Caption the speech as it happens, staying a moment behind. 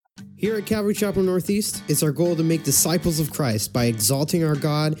Here at Calvary Chapel Northeast, it's our goal to make disciples of Christ by exalting our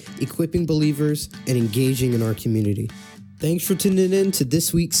God, equipping believers, and engaging in our community. Thanks for tuning in to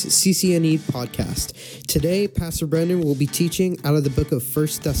this week's CCNE podcast. Today, Pastor Brendan will be teaching out of the book of 1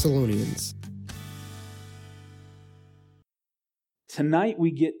 Thessalonians. Tonight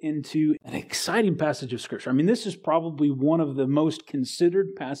we get into an exciting passage of Scripture. I mean, this is probably one of the most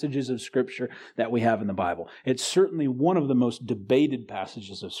considered passages of Scripture that we have in the Bible. It's certainly one of the most debated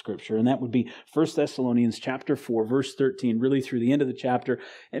passages of Scripture, and that would be 1 Thessalonians chapter 4, verse 13, really through the end of the chapter,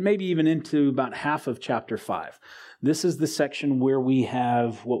 and maybe even into about half of chapter 5. This is the section where we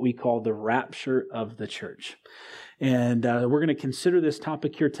have what we call the rapture of the church. And we're going to consider this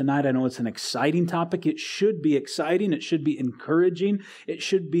topic here tonight. I know it's an exciting topic. It should be exciting. It should be encouraging. It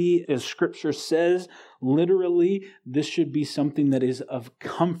should be, as Scripture says, literally, this should be something that is of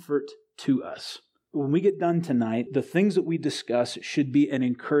comfort to us. When we get done tonight, the things that we discuss should be an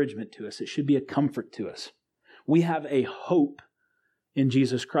encouragement to us. It should be a comfort to us. We have a hope in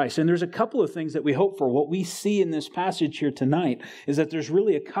Jesus Christ. And there's a couple of things that we hope for. What we see in this passage here tonight is that there's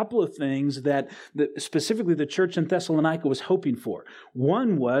really a couple of things that specifically the church in Thessalonica was hoping for.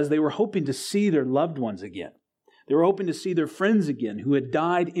 One was they were hoping to see their loved ones again. They were hoping to see their friends again who had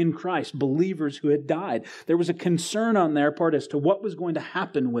died in Christ, believers who had died. There was a concern on their part as to what was going to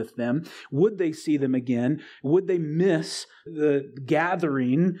happen with them. Would they see them again? Would they miss the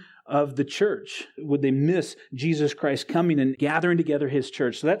gathering of the church? Would they miss Jesus Christ coming and gathering together His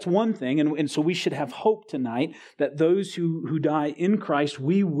church? So that's one thing. And so we should have hope tonight that those who die in Christ,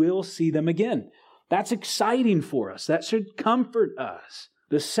 we will see them again. That's exciting for us. That should comfort us.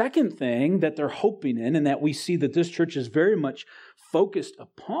 The second thing that they're hoping in, and that we see that this church is very much focused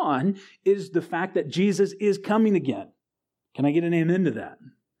upon, is the fact that Jesus is coming again. Can I get an amen to that?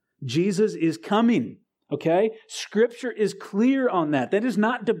 Jesus is coming, okay? Scripture is clear on that. That is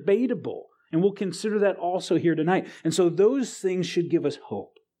not debatable, and we'll consider that also here tonight. And so those things should give us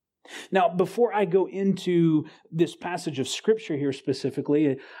hope. Now, before I go into this passage of Scripture here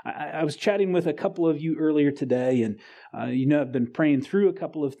specifically, I was chatting with a couple of you earlier today, and I've been praying through a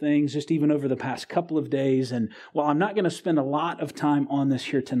couple of things just even over the past couple of days. And while I'm not going to spend a lot of time on this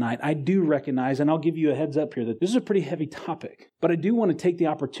here tonight, I do recognize, and I'll give you a heads up here, that this is a pretty heavy topic. But I do want to take the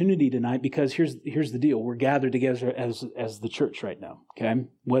opportunity tonight because here's the deal: we're gathered together as the church right now. Okay,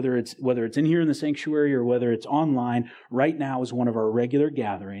 whether it's in here in the sanctuary or whether it's online, right now is one of our regular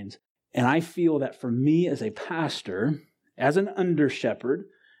gatherings. And I feel that for me as a pastor, as an under shepherd,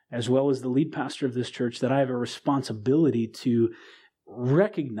 as well as the lead pastor of this church, that I have a responsibility to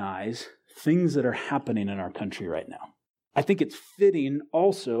recognize things that are happening in our country right now. I think it's fitting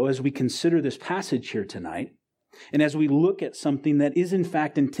also as we consider this passage here tonight, and as we look at something that is in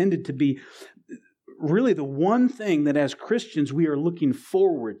fact intended to be really the one thing that as Christians we are looking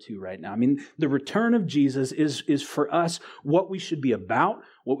forward to right now. I mean, the return of Jesus is for us what we should be about,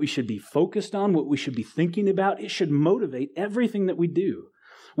 what we should be focused on, what we should be thinking about. It should motivate everything that we do.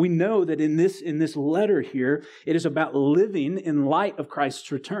 We know that in this letter here, it is about living in light of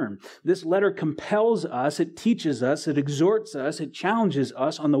Christ's return. This letter compels us, it teaches us, it exhorts us, it challenges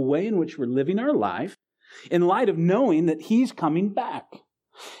us on the way in which we're living our life in light of knowing that He's coming back.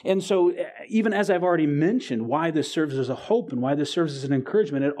 And so, even as I've already mentioned, why this serves as a hope and why this serves as an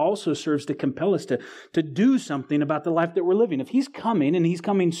encouragement, it also serves to compel us to do something about the life that we're living. If He's coming and He's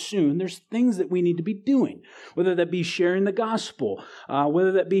coming soon, there's things that we need to be doing, whether that be sharing the gospel,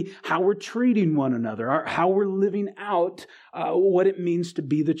 whether that be how we're treating one another, or how we're living out what it means to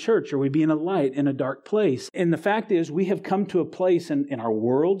be the church. Are we being a light in a dark place? And the fact is, we have come to a place in our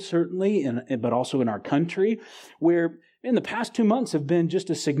world, certainly, but also in our country, where in the past 2 months have been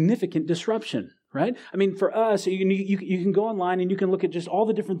just a significant disruption, right? I mean, for us, you can go online and you can look at just all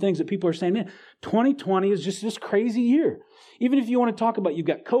the different things that people are saying. Man, 2020 is just this crazy year. Even if you want to talk about you've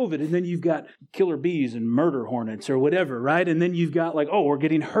got COVID and then you've got killer bees and murder hornets or whatever, right? And then you've got we're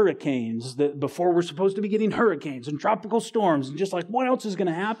getting hurricanes before we're supposed to be getting hurricanes and tropical storms and just what else is going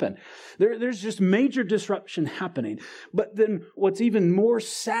to happen? There's just major disruption happening. But then what's even more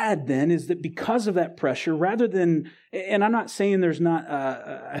sad then is that because of that pressure, rather than, and I'm not saying there's not,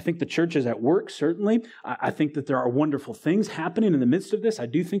 I think the church is at work, certainly. I think that there are wonderful things happening in the midst of this. I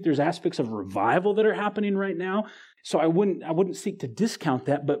do think there's aspects of revival that are happening right now. So I wouldn't seek to discount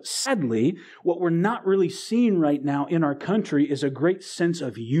that, but sadly, what we're not really seeing right now in our country is a great sense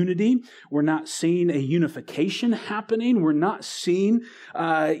of unity. We're not seeing a unification happening. We're not seeing,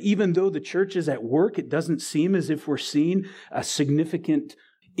 even though the church is at work, it doesn't seem as if we're seeing a significant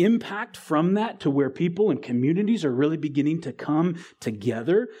impact from that to where people and communities are really beginning to come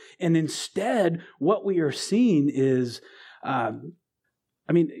together. And instead, what we are seeing is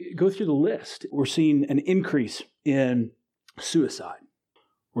I mean, go through the list. We're seeing an increase in suicide.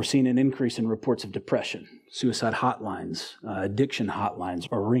 We're seeing an increase in reports of depression. Suicide hotlines, addiction hotlines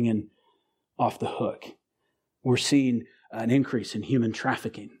are ringing off the hook. We're seeing an increase in human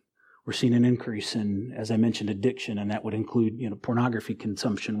trafficking. We're seeing an increase in, as I mentioned, addiction, and that would include, pornography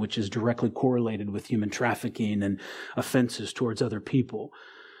consumption, which is directly correlated with human trafficking and offenses towards other people.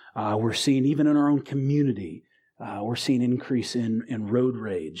 We're seeing, even in our own community, we're seeing an increase in road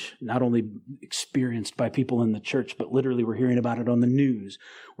rage, not only experienced by people in the church, but literally we're hearing about it on the news.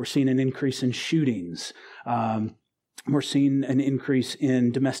 We're seeing an increase in shootings. We're seeing an increase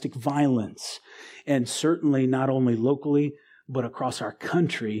in domestic violence. And certainly not only locally, but across our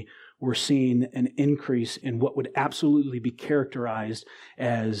country, we're seeing an increase in what would absolutely be characterized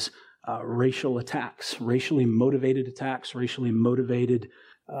as racial attacks, racially motivated attacks, racially motivated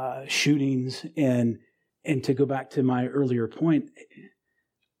shootings. And to go back to my earlier point,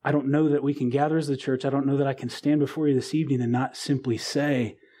 I don't know that we can gather as the church. I don't know that I can stand before you this evening and not simply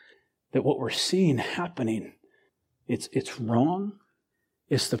say that what we're seeing happening, it's wrong.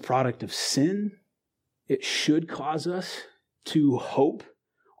 It's the product of sin. It should cause us to hope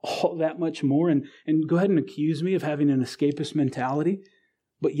all that much more. And go ahead and accuse me of having an escapist mentality.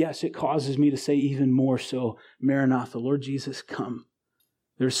 But yes, it causes me to say even more so, Maranatha, Lord Jesus, come.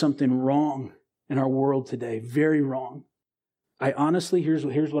 There's something wrong in our world today, very wrong. I honestly, here's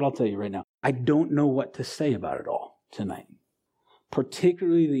what I'll tell you right now. I don't know what to say about it all tonight,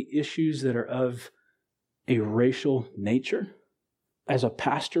 particularly the issues that are of a racial nature. As a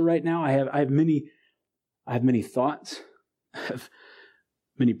pastor right now, I have many thoughts, I have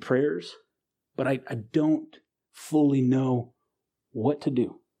many prayers, but I don't fully know what to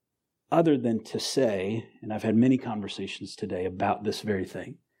do other than to say, and I've had many conversations today about this very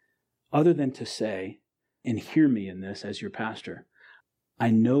thing, other than to say, and hear me in this as your pastor, I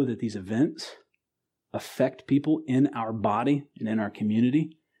know that these events affect people in our body and in our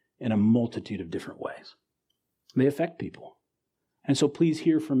community in a multitude of different ways. They affect people. And so please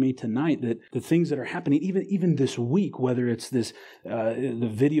hear from me tonight that the things that are happening, even this week, whether it's this the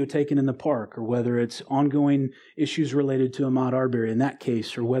video taken in the park, or whether it's ongoing issues related to Ahmaud Arbery in that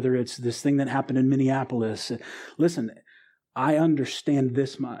case, or whether it's this thing that happened in Minneapolis. Listen, I understand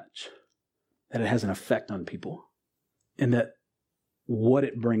this much, that it has an effect on people, and that what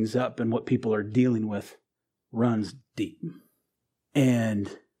it brings up and what people are dealing with runs deep. And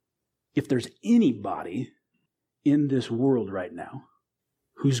if there's anybody in this world right now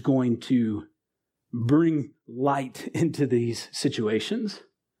who's going to bring light into these situations,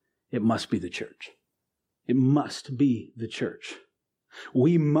 it must be the church. It must be the church.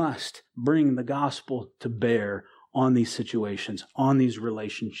 We must bring the gospel to bear on these situations, on these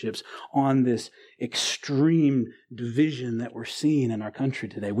relationships, on this extreme division that we're seeing in our country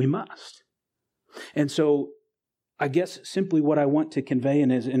today. We must. And so I guess simply what I want to convey,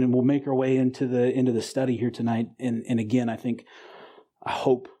 and we'll make our way into the study here tonight. And again, I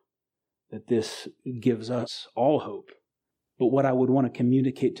hope that this gives us all hope. But what I would want to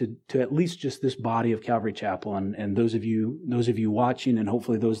communicate to at least just this body of Calvary Chapel, and those of you watching, and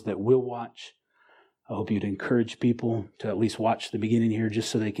hopefully those that will watch, I hope you'd encourage people to at least watch the beginning here,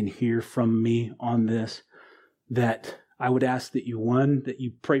 just so they can hear from me on this. That I would ask that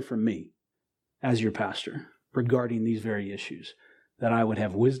you pray for me as your pastor regarding these very issues, that I would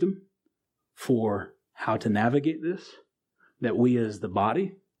have wisdom for how to navigate this, that we as the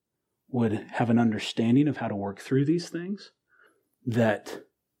body would have an understanding of how to work through these things, that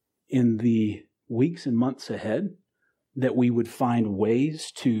in the weeks and months ahead, that we would find ways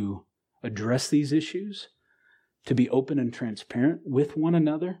to address these issues, to be open and transparent with one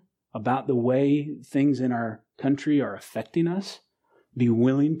another about the way things in our country are affecting us, be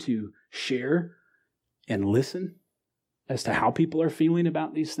willing to share and listen as to how people are feeling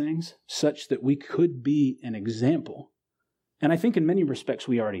about these things, such that we could be an example. And I think in many respects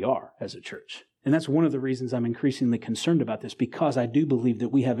we already are as a church. And that's one of the reasons I'm increasingly concerned about this, because I do believe that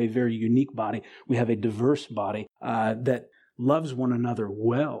we have a very unique body. We have a diverse body that loves one another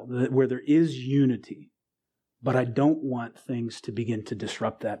well, where there is unity. But I don't want things to begin to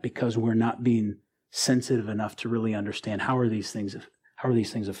disrupt that, because we're not being sensitive enough to really understand how are these things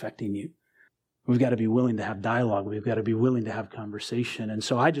affecting you. We've got to be willing to have dialogue. We've got to be willing to have conversation. And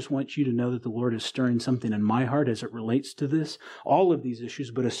so I just want you to know that the Lord is stirring something in my heart as it relates to this, all of these issues,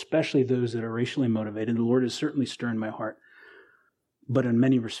 but especially those that are racially motivated. The Lord is certainly stirring my heart. But in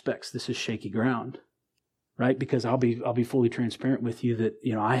many respects, this is shaky ground, right? Because I'll be fully transparent with you that,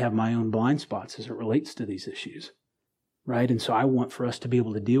 I have my own blind spots as it relates to these issues. right? And so I want for us to be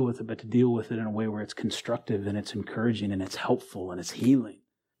able to deal with it, but to deal with it in a way where it's constructive and it's encouraging and it's helpful and it's healing.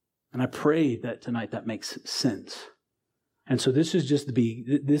 And I pray that tonight that makes sense. And so this is just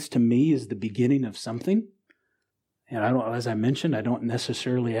this to me is the beginning of something. And as I mentioned, I don't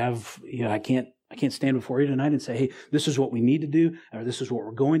necessarily have, I can't stand before you tonight and say, hey, this is what we need to do, or this is what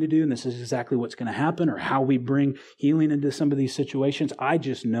we're going to do, and this is exactly what's going to happen, or how we bring healing into some of these situations. I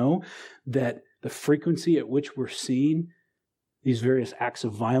just know that the frequency at which we're seeing these various acts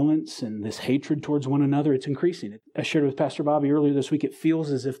of violence and this hatred towards one another, it's increasing. I shared with Pastor Bobby earlier this week, it feels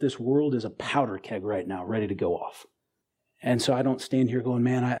as if this world is a powder keg right now, ready to go off. And so I don't stand here going,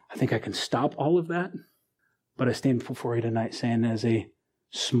 man, I think I can stop all of that. But I stand before you tonight saying, as a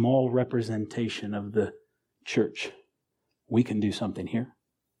small representation of the church, we can do something here,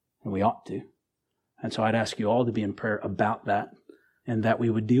 and we ought to. And so I'd ask you all to be in prayer about that, and that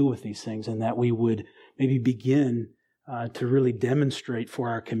we would deal with these things, and that we would maybe begin to really demonstrate for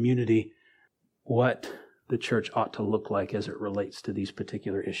our community what the church ought to look like as it relates to these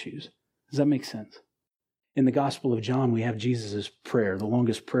particular issues. Does that make sense? In the Gospel of John, we have Jesus' prayer, the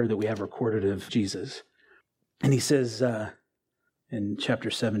longest prayer that we have recorded of Jesus. And he says in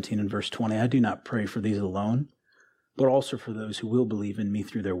chapter 17 and verse 20, I do not pray for these alone, but also for those who will believe in me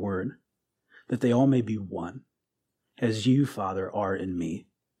through their word, that they all may be one, as you, Father, are in me,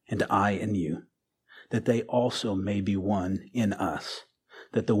 and I in you, that they also may be one in us,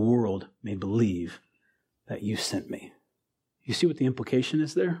 that the world may believe that you sent me. You see what the implication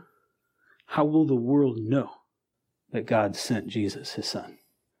is there? How will the world know that God sent Jesus, his son?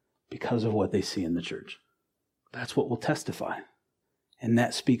 Because of what they see in the church. That's what will testify. And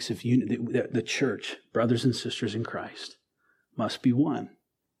that speaks of unity. The church, brothers and sisters in Christ, must be one.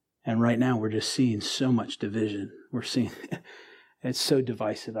 And right now we're just seeing so much division. We're seeing it's so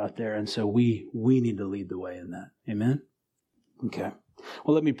divisive out there. And so we need to lead the way in that. Amen? Okay.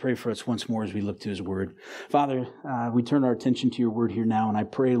 Well, let me pray for us once more as we look to his word. Father, we turn our attention to your word here now. And I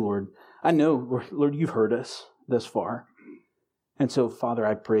pray, Lord, I know, Lord, you've heard us thus far. And so, Father,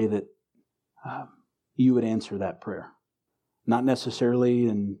 I pray that you would answer that prayer. Not necessarily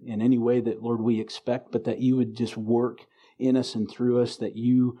in any way that, Lord, we expect, but that you would just work in us and through us, that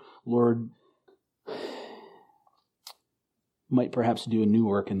you, Lord, might perhaps do a new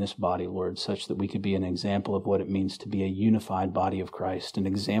work in this body, Lord, such that we could be an example of what it means to be a unified body of Christ, an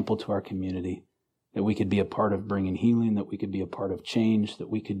example to our community, that we could be a part of bringing healing, that we could be a part of change, that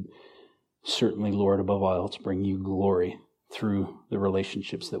we could certainly, Lord, above all else, bring you glory through the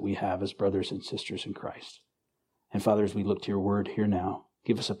relationships that we have as brothers and sisters in Christ. And Father, as we look to your word here now,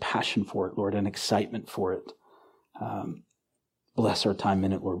 give us a passion for it, Lord, an excitement for it. Bless our time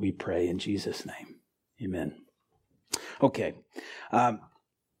in it, Lord, we pray in Jesus' name. Amen. Okay. 1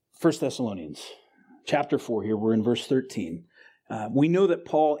 Thessalonians chapter 4 here, we're in verse 13. We know that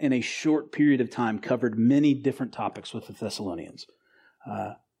Paul, in a short period of time, covered many different topics with the Thessalonians.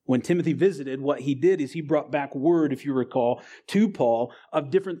 When Timothy visited, what he did is he brought back word, if you recall, to Paul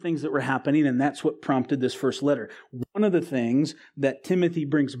of different things that were happening, and that's what prompted this first letter. One of the things that Timothy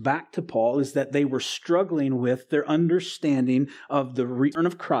brings back to Paul is that they were struggling with their understanding of the return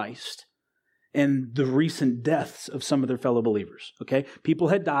of Christ and the recent deaths of some of their fellow believers, okay? People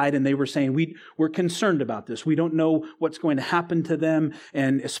had died and they were saying, we're concerned about this. We don't know what's going to happen to them.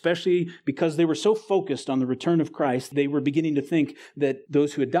 And especially because they were so focused on the return of Christ, they were beginning to think that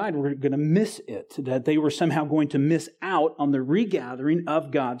those who had died were going to miss it, that they were somehow going to miss out on the regathering of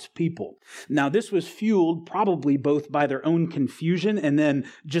God's people. Now, this was fueled probably both by their own confusion and then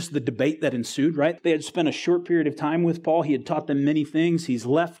just the debate that ensued, right? They had spent a short period of time with Paul. He had taught them many things. He's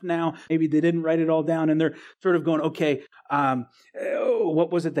left now. Maybe they didn't write it all down, and they're sort of going, okay,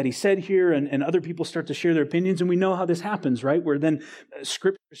 what was it that he said here? And other people start to share their opinions, and we know how this happens, right? Where then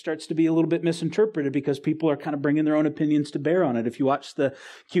Scripture starts to be a little bit misinterpreted because people are kind of bringing their own opinions to bear on it. If you watch the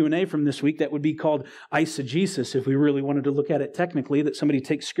Q&A from this week, that would be called eisegesis, if we really wanted to look at it technically, that somebody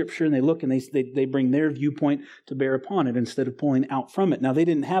takes Scripture and they look and they bring their viewpoint to bear upon it instead of pulling out from it. Now, they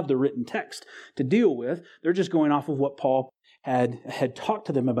didn't have the written text to deal with. They're just going off of what Paul had talked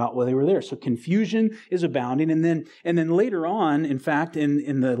to them about while they were there. So confusion is abounding. And then later on, in fact,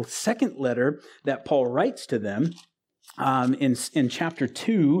 in the second letter that Paul writes to them, in chapter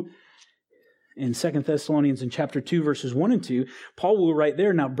 2, in 2 Thessalonians in chapter 2, verses 1 and 2, Paul will write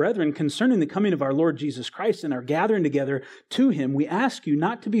there, now, brethren, concerning the coming of our Lord Jesus Christ and our gathering together to him, we ask you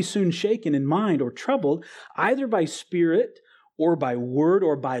not to be soon shaken in mind or troubled, either by spirit or by word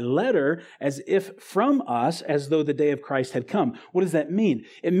or by letter, as if from us, as though the day of Christ had come. What does that mean?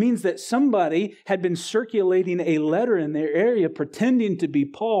 It means that somebody had been circulating a letter in their area pretending to be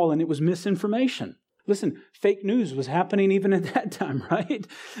Paul, and it was misinformation. Listen, fake news was happening even at that time, right?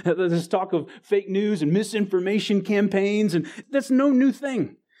 There's talk of fake news and misinformation campaigns, and that's no new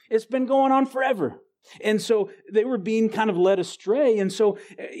thing. It's been going on forever. And so they were being kind of led astray. And so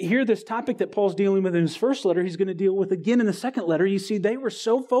here, this topic that Paul's dealing with in his first letter, he's going to deal with again in the second letter. You see, they were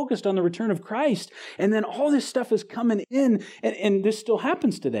so focused on the return of Christ. And then all this stuff is coming in, and this still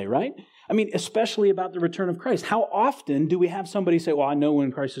happens today, right? I mean, especially about the return of Christ. How often do we have somebody say, well, I know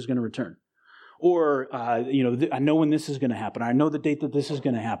when Christ is going to return? Or, I know when this is going to happen. I know the date that this is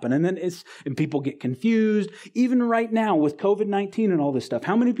going to happen. And then and people get confused. Even right now with COVID-19 and all this stuff,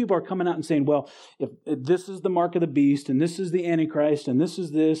 how many people are coming out and saying, well, if this is the mark of the beast, and this is the Antichrist, and this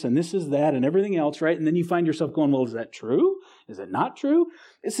is this, and this is that, and everything else, right? And then you find yourself going, well, is that true? Is it not true?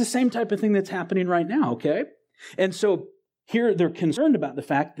 It's the same type of thing that's happening right now, okay? And so here they're concerned about the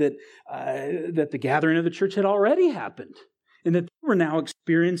fact that the gathering of the church had already happened, and that they were now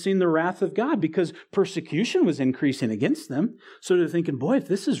experiencing the wrath of God because persecution was increasing against them. So they're thinking, boy, if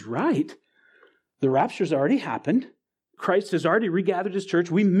this is right, the rapture's already happened. Christ has already regathered his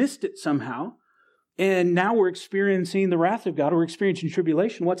church. We missed it somehow. And now we're experiencing the wrath of God. We're experiencing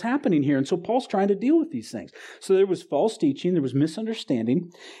tribulation. What's happening here? And so Paul's trying to deal with these things. So there was false teaching. There was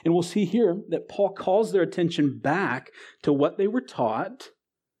misunderstanding. And we'll see here that Paul calls their attention back to what they were taught.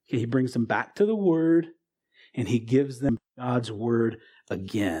 He brings them back to the Word. And he gives them God's Word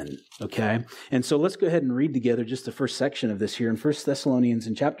again, okay? And so let's go ahead and read together just the first section of this here in 1 Thessalonians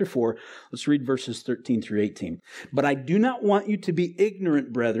in chapter 4. Let's read verses 13 through 18. But I do not want you to be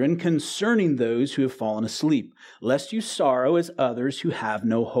ignorant, brethren, concerning those who have fallen asleep, lest you sorrow as others who have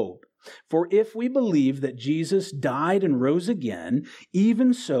no hope. For if we believe that Jesus died and rose again,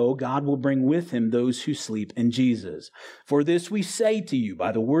 even so God will bring with him those who sleep in Jesus. For this we say to you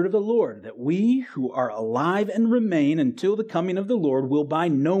by the word of the Lord, that we who are alive and remain until the coming of the Lord will by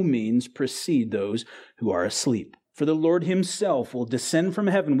no means precede those who are asleep. For the Lord himself will descend from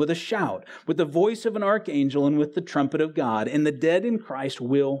heaven with a shout, with the voice of an archangel, and with the trumpet of God, and the dead in Christ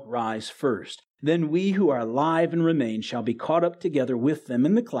will rise first. Then we who are alive and remain shall be caught up together with them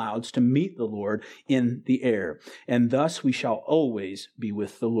in the clouds to meet the Lord in the air. And thus we shall always be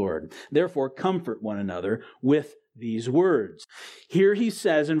with the Lord. Therefore, comfort one another with these words. Here he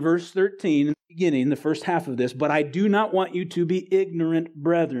says in verse 13, in the beginning, the first half of this, but I do not want you to be ignorant,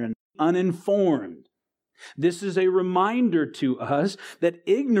 brethren, uninformed. This is a reminder to us that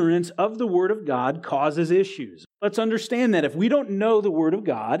ignorance of the Word of God causes issues. Let's understand that if we don't know the Word of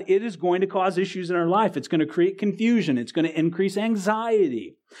God, it is going to cause issues in our life. It's going to create confusion. It's going to increase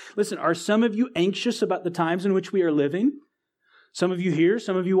anxiety. Listen, are some of you anxious about the times in which we are living? Some of you here,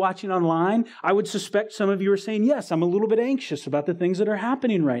 some of you watching online, I would suspect some of you are saying, yes, I'm a little bit anxious about the things that are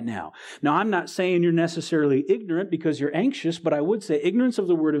happening right now. Now, I'm not saying you're necessarily ignorant because you're anxious, but I would say ignorance of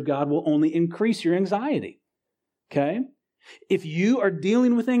the Word of God will only increase your anxiety. Okay? If you are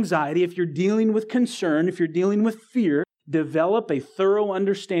dealing with anxiety, if you're dealing with concern, if you're dealing with fear, develop a thorough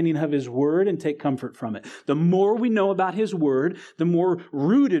understanding of His Word and take comfort from it. The more we know about His Word, the more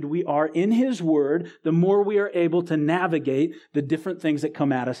rooted we are in His Word, the more we are able to navigate the different things that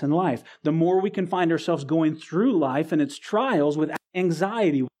come at us in life. The more we can find ourselves going through life and its trials without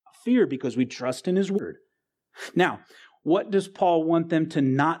anxiety, without fear, because we trust in His Word. Now, what does Paul want them to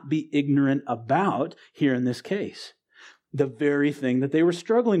not be ignorant about here in this case? The very thing that they were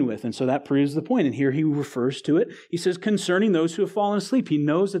struggling with. And so that proves the point. And here he refers to it. He says, concerning those who have fallen asleep. He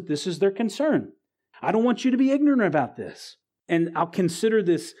knows that this is their concern. I don't want you to be ignorant about this. And I'll consider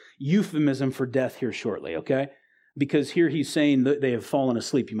this euphemism for death here shortly, okay? Because here he's saying that they have fallen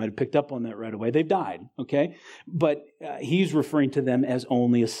asleep. You might have picked up on that right away. They've died, okay? But he's referring to them as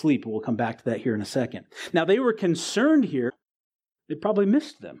only asleep. We'll come back to that here in a second. Now, they were concerned here. They probably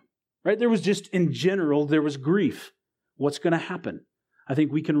missed them, right? There was just, in general, there was grief. What's going to happen? I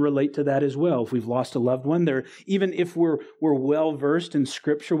think we can relate to that as well. If we've lost a loved one, even if we're well-versed in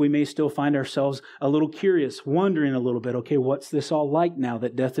Scripture, we may still find ourselves a little curious, wondering a little bit, okay, what's this all like now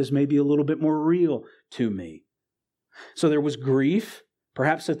that death is maybe a little bit more real to me? So there was grief,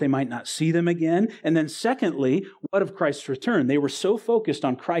 perhaps that they might not see them again. And then secondly, what of Christ's return? They were so focused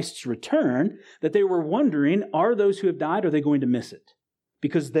on Christ's return that they were wondering, are those who have died, are they going to miss it?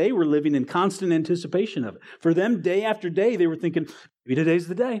 Because they were living in constant anticipation of it. For them, day after day, they were thinking, maybe today's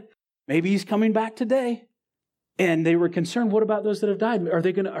the day. Maybe He's coming back today. And they were concerned, what about those that have died? Are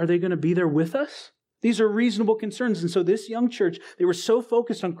they going to be there with us? These are reasonable concerns. And so this young church, they were so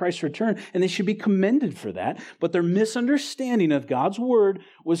focused on Christ's return, and they should be commended for that. But their misunderstanding of God's Word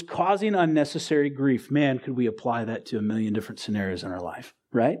was causing unnecessary grief. Man, could we apply that to a million different scenarios in our life,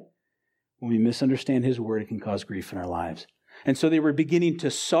 right? When we misunderstand His Word, it can cause grief in our lives. And so they were beginning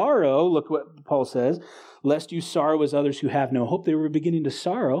to sorrow. Look what Paul says, lest you sorrow as others who have no hope. They were beginning to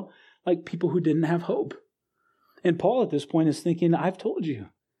sorrow like people who didn't have hope. And Paul at this point is thinking, I've told you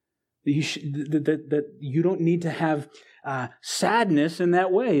that you don't need to have sadness in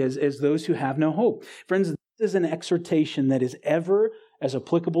that way as those who have no hope. Friends, this is an exhortation that is ever as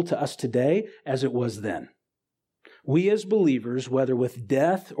applicable to us today as it was then. We as believers, whether with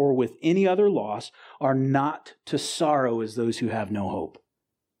death or with any other loss, are not to sorrow as those who have no hope.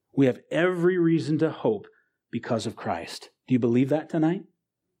 We have every reason to hope because of Christ. Do you believe that tonight?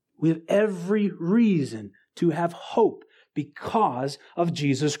 We have every reason to have hope because of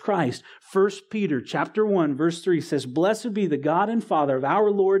Jesus Christ. 1 Peter chapter 1, verse 3 says, Blessed be the God and Father of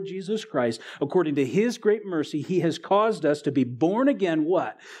our Lord Jesus Christ. According to His great mercy, He has caused us to be born again,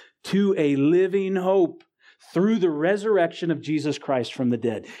 what? To a living hope through the resurrection of Jesus Christ from the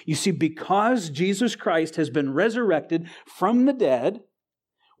dead. You see, because Jesus Christ has been resurrected from the dead,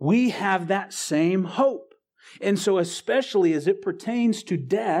 we have that same hope. And so especially as it pertains to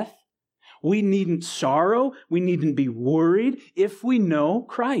death, we needn't sorrow, we needn't be worried if we know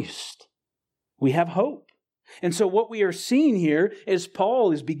Christ. We have hope. And so what we are seeing here is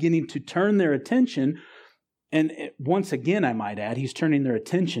Paul is beginning to turn their attention, and once again, I might add, he's turning their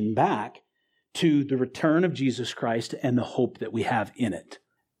attention back to the return of Jesus Christ and the hope that we have in it.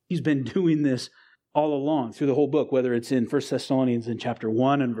 He's been doing this all along through the whole book, whether it's in 1 Thessalonians in chapter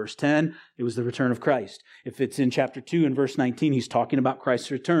 1 and verse 10, it was the return of Christ. If it's in chapter 2 and verse 19, he's talking about Christ's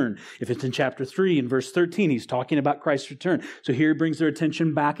return. If it's in chapter 3 and verse 13, he's talking about Christ's return. So here he brings their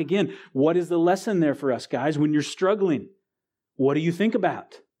attention back again. What is the lesson there for us, guys, when you're struggling? What do you think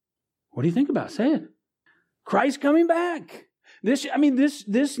about? What do you think about? Say it. Christ coming back.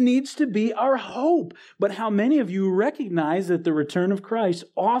 This needs to be our hope. But how many of you recognize that the return of Christ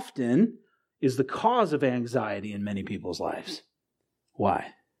often is the cause of anxiety in many people's lives? Why?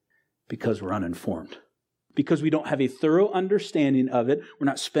 Because we're uninformed. Because we don't have a thorough understanding of it. We're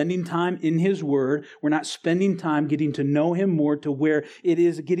not spending time in His Word. We're not spending time getting to know Him more to where it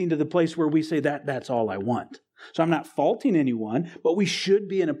is getting to the place where we say that's all I want. So I'm not faulting anyone, but we should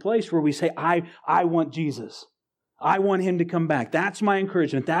be in a place where we say, I want Jesus. I want Him to come back. That's my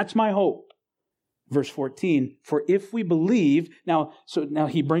encouragement. That's my hope. Verse 14, for if we believe, now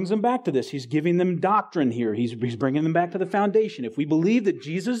he brings them back to this. He's giving them doctrine here. He's bringing them back to the foundation. If we believe that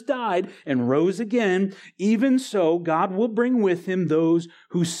Jesus died and rose again, even so, God will bring with Him those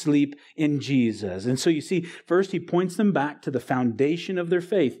who sleep in Jesus. And so you see, first he points them back to the foundation of their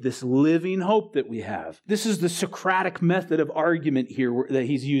faith, this living hope that we have. This is the Socratic method of argument here that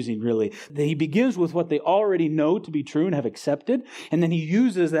he's using, really. That he begins with what they already know to be true and have accepted, and then he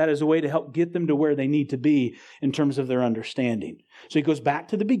uses that as a way to help get them to where they need to be in terms of their understanding. So he goes back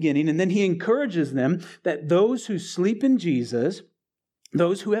to the beginning, and then he encourages them that those who sleep in Jesus,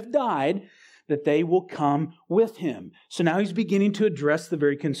 those who have died, that they will come with Him. So now he's beginning to address the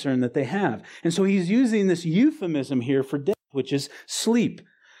very concern that they have. And so he's using this euphemism here for death, which is sleep,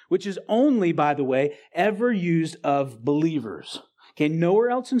 which is only, by the way, ever used of believers. Okay, nowhere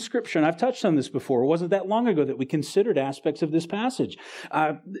else in Scripture, and I've touched on this before, it wasn't that long ago that we considered aspects of this passage,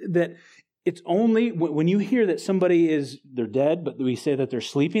 that it's only when you hear that they're dead, but we say that they're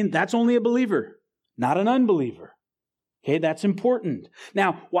sleeping, that's only a believer, not an unbeliever. Okay, that's important.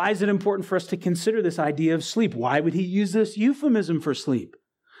 Now, why is it important for us to consider this idea of sleep? Why would he use this euphemism for sleep?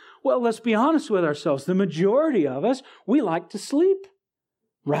 Well, let's be honest with ourselves. The majority of us, we like to sleep,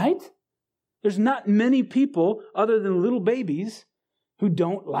 right? There's not many people other than little babies who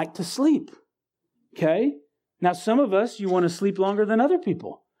don't like to sleep. Okay? Now, some of us, you want to sleep longer than other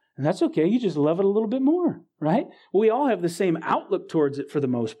people. And that's okay. You just love it a little bit more, right? We all have the same outlook towards it for the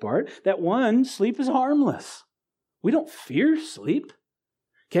most part. That one, sleep is harmless. We don't fear sleep.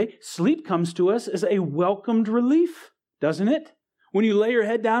 Okay? Sleep comes to us as a welcomed relief, doesn't it? When you lay your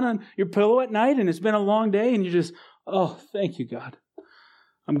head down on your pillow at night and it's been a long day and you just, oh, thank you, God.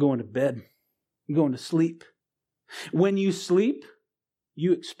 I'm going to bed. I'm going to sleep. When you sleep,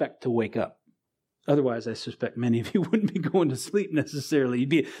 you expect to wake up. Otherwise, I suspect many of you wouldn't be going to sleep necessarily.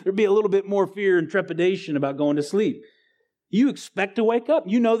 There'd be a little bit more fear and trepidation about going to sleep. You expect to wake up.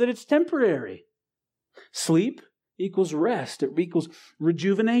 You know that it's temporary. Sleep equals rest. It equals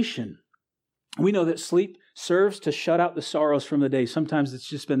rejuvenation. We know that sleep serves to shut out the sorrows from the day. Sometimes it's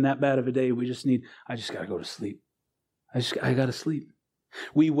just been that bad of a day. I just got to go to sleep. I got to sleep.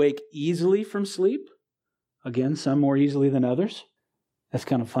 We wake easily from sleep. Again, some more easily than others. That's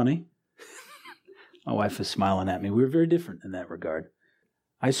kind of funny. My wife is smiling at me. We're very different in that regard.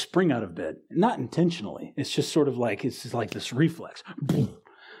 I spring out of bed, not intentionally. It's just sort of like, it's just like this reflex,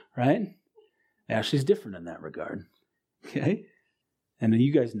 right? Ashley's different in that regard. Okay? And then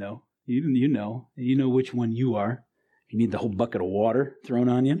you guys know. You know which one you are. You need the whole bucket of water thrown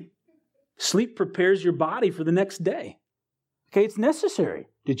on you. Sleep prepares your body for the next day. Okay, it's necessary.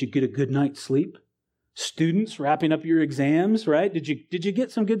 Did you get a good night's sleep? Students wrapping up your exams, right? Did you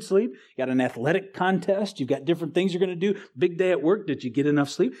get some good sleep? You got an athletic contest. You've got different things you're going to do. Big day at work. Did you get enough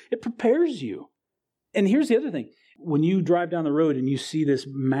sleep? It prepares you. And here's the other thing. When you drive down the road and you see this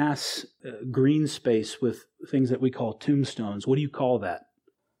mass green space with things that we call tombstones, what do you call that?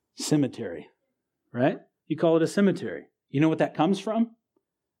 Cemetery, right? You call it a cemetery. You know what that comes from?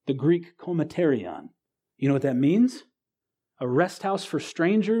 The Greek komaterion. You know what that means? A rest house for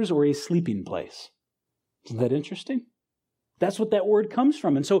strangers or a sleeping place. Isn't that interesting? That's what that word comes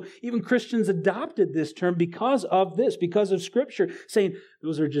from. And so even Christians adopted this term because of this, because of Scripture, saying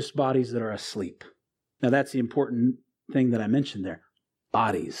those are just bodies that are asleep. Now that's the important thing that I mentioned there.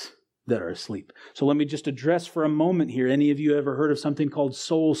 Bodies that are asleep. So let me just address for a moment here. Any of you ever heard of something called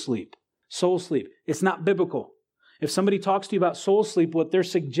soul sleep? Soul sleep. It's not biblical. If somebody talks to you about soul sleep, what they're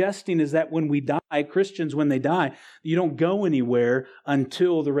suggesting is that when we die, Christians, when they die, you don't go anywhere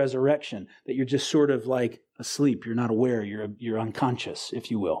until the resurrection, that you're just sort of like asleep. You're not aware. You're unconscious,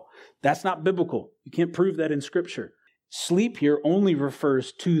 if you will. That's not biblical. You can't prove that in Scripture. Sleep here only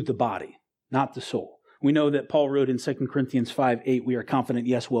refers to the body, not the soul. We know that Paul wrote in 2 Corinthians 5:8, we are confident,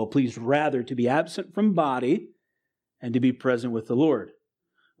 yes, well pleased, rather to be absent from body and to be present with the Lord.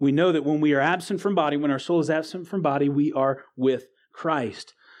 We know that when we are absent from body, when our soul is absent from body, we are with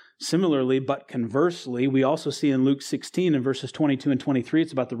Christ. Similarly, but conversely, we also see in Luke 16 in verses 22 and 23,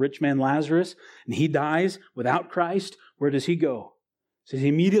 it's about the rich man Lazarus, and he dies without Christ. Where does he go? It says he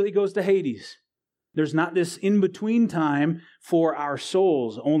immediately goes to Hades. There's not this in-between time for our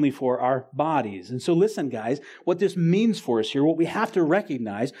souls, only for our bodies. And so listen, guys, what this means for us here, what we have to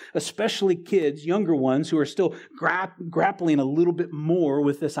recognize, especially kids, younger ones who are still grappling a little bit more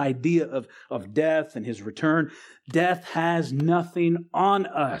with this idea of death and his return, death has nothing on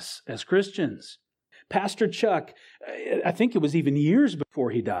us as Christians. Pastor Chuck, I think it was even years before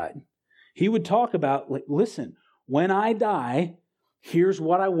he died, he would talk about, listen, when I die, here's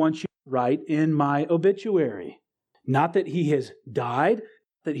what I want you to write in my obituary. Not that he has died,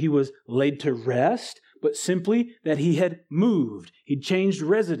 that he was laid to rest, but simply that he had moved. He'd changed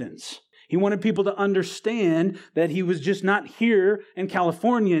residence. He wanted people to understand that he was just not here in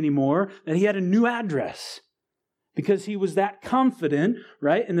California anymore, that he had a new address. Because he was that confident,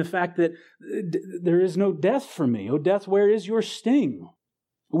 right, in the fact that there is no death for me. Oh, death, where is your sting?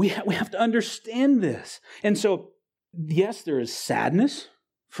 We have to understand this. And so, yes, there is sadness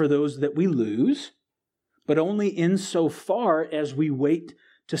for those that we lose, but only insofar as we wait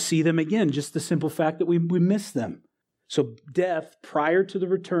to see them again, just the simple fact that we miss them. So death prior to the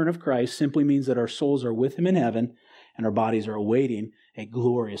return of Christ simply means that our souls are with him in heaven and our bodies are awaiting a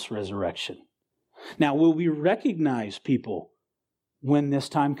glorious resurrection. Now, will we recognize people when this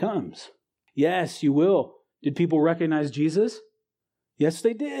time comes? Yes, you will. Did people recognize Jesus? Yes,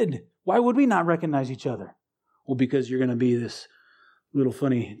 they did. Why would we not recognize each other? Well, because you're going to be this little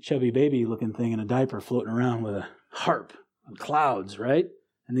funny chubby baby looking thing in a diaper floating around with a harp on clouds, right?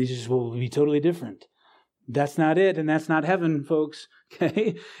 And these just will be totally different. That's not it, and that's not heaven, folks.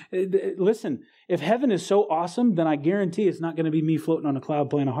 Okay? Listen, if heaven is so awesome, then I guarantee it's not going to be me floating on a cloud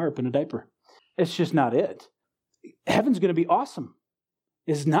playing a harp in a diaper. It's just not it. Heaven's going to be awesome.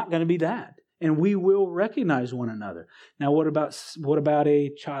 It's not going to be that. And we will recognize one another. Now, what about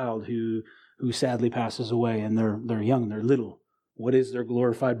a child who sadly passes away and they're young, they're little? What does their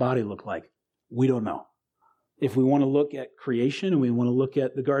glorified body look like? We don't know. If we want to look at creation and we want to look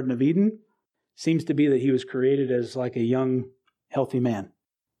at the Garden of Eden, seems to be that he was created as like a young, healthy man.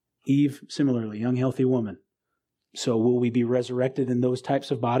 Eve, similarly, young, healthy woman. So will we be resurrected in those types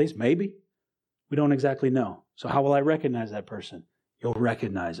of bodies? Maybe. We don't exactly know. So how will I recognize that person? You'll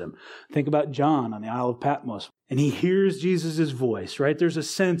recognize him. Think about John on the Isle of Patmos. And he hears Jesus' voice, right? There's a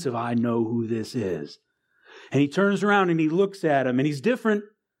sense of, I know who this is. And he turns around and he looks at him and he's different,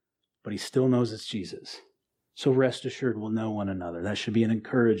 but he still knows it's Jesus. So rest assured we'll know one another. That should be an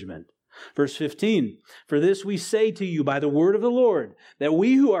encouragement. Verse 15, for this we say to you by the word of the Lord, that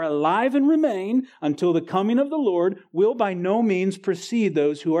we who are alive and remain until the coming of the Lord will by no means precede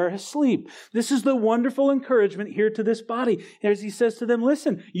those who are asleep. This is the wonderful encouragement here to this body. As he says to them,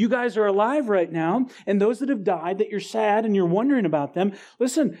 listen, you guys are alive right now, and those that have died, that you're sad and you're wondering about them,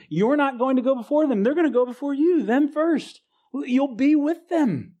 listen, you're not going to go before them. They're going to go before you, them first. You'll be with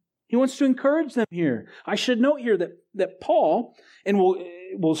them. He wants to encourage them here. I should note here that Paul, and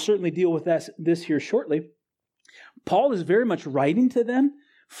we'll certainly deal with this here shortly, Paul is very much writing to them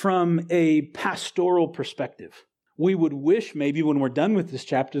from a pastoral perspective. We would wish maybe when we're done with this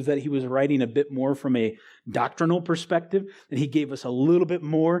chapter that he was writing a bit more from a doctrinal perspective, that he gave us a little bit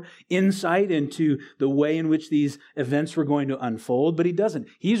more insight into the way in which these events were going to unfold, but he doesn't.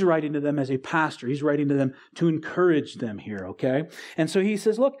 He's writing to them as a pastor. He's writing to them to encourage them here, okay? And so he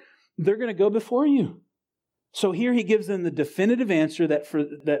says, look, they're going to go before you. So here he gives them the definitive answer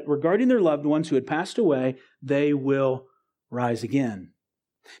that regarding their loved ones who had passed away, they will rise again.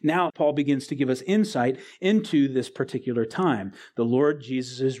 Now, Paul begins to give us insight into this particular time, the Lord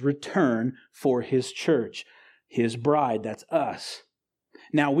Jesus' return for his church, his bride, that's us.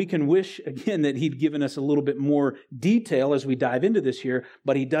 Now, we can wish, again, that he'd given us a little bit more detail as we dive into this here,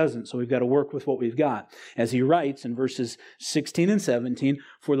 but he doesn't, so we've got to work with what we've got. As he writes in verses 16 and 17,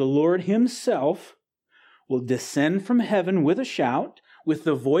 "For the Lord himself will descend from heaven with a shout, with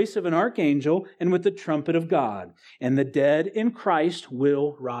the voice of an archangel, and with the trumpet of God, and the dead in Christ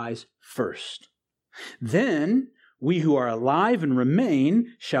will rise first. Then we who are alive and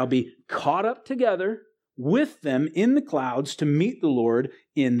remain shall be caught up together with them in the clouds to meet the Lord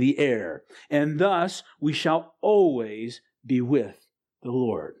in the air. And thus we shall always be with the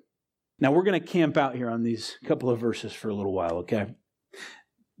Lord." Now we're going to camp out here on these couple of verses for a little while, okay?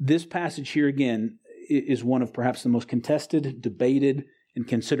 This passage here again is one of perhaps the most contested, debated, and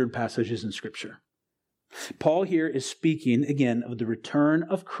considered passages in Scripture. Paul here is speaking, again, of the return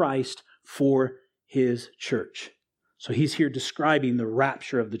of Christ for his church. So he's here describing the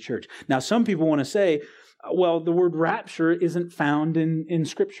rapture of the church. Now, some people want to say, well, the word rapture isn't found in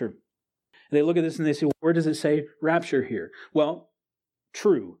Scripture. They look at this and they say, well, where does it say rapture here? Well,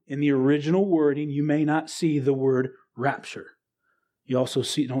 true. In the original wording, you may not see the word rapture. You also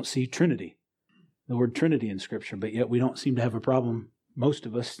don't see Trinity, the word Trinity in Scripture, but yet we don't seem to have a problem, most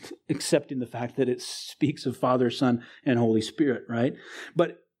of us, accepting the fact that it speaks of Father, Son, and Holy Spirit, right?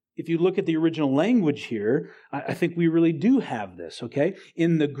 But if you look at the original language here, I think we really do have this, okay?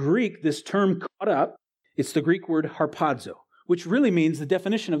 In the Greek, this term caught up, it's the Greek word harpazo, which really means the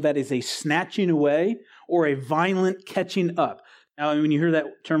definition of that is a snatching away or a violent catching up. Now, when you hear that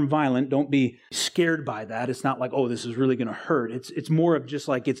term violent, don't be scared by that. It's not like, oh, this is really going to hurt. It's more of just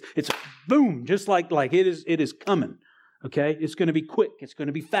like it's boom, just like it is coming. Okay? It's going to be quick. It's going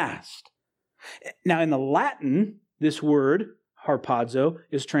to be fast. Now, in the Latin, this word harpazo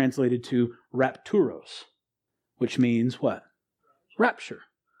is translated to rapturos, which means what? Rapture.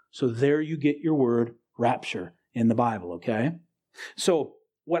 So there you get your word rapture in the Bible, okay? So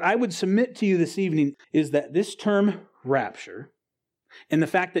what I would submit to you this evening is that this term rapture and the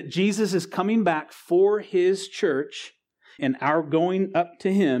fact that Jesus is coming back for his church and our going up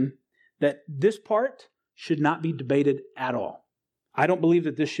to him, that this part should not be debated at all. I don't believe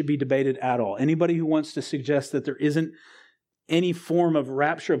that this should be debated at all. Anybody who wants to suggest that there isn't any form of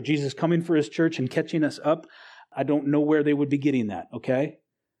rapture of Jesus coming for his church and catching us up, I don't know where they would be getting that, okay?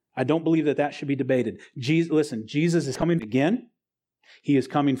 I don't believe that that should be debated. Listen, Jesus is coming again. He is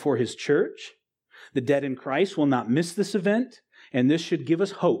coming for his church. The dead in Christ will not miss this event. And this should give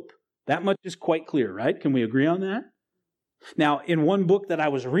us hope. That much is quite clear, right? Can we agree on that? Now, in one book that I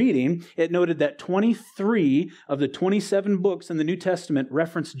was reading, it noted that 23 of the 27 books in the New Testament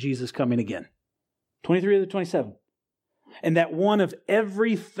reference Jesus coming again. 23 of the 27. And that one of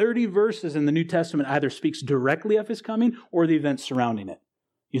every 30 verses in the New Testament either speaks directly of his coming or the events surrounding it.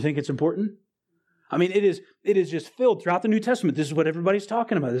 You think it's important? I mean, it is just filled throughout the New Testament. This is what everybody's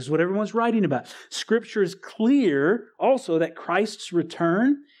talking about. This is what everyone's writing about. Scripture is clear also that Christ's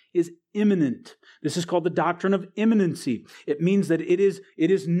return is imminent. This is called the doctrine of imminency. It means that it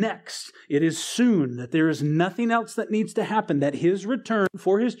is next. It is soon, that there is nothing else that needs to happen, that his return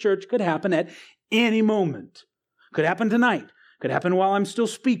for his church could happen at any moment. Could happen tonight. Could happen while I'm still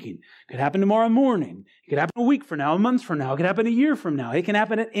speaking. Could happen tomorrow morning. It could happen a week from now, a month from now. It could happen a year from now. It can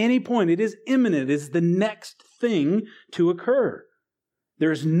happen at any point. It is imminent. It is the next thing to occur.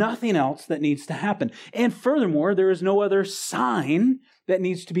 There is nothing else that needs to happen. And furthermore, there is no other sign that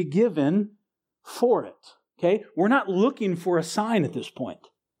needs to be given for it. Okay? We're not looking for a sign at this point.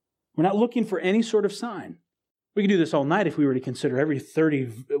 We're not looking for any sort of sign. We could do this all night if we were to consider every 30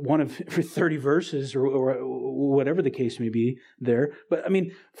 verses or whatever the case may be there. But I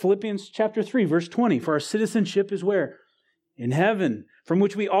mean, Philippians chapter 3, verse 20, for our citizenship is where? In heaven, from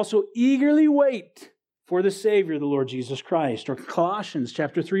which we also eagerly wait for the Savior, the Lord Jesus Christ. Or Colossians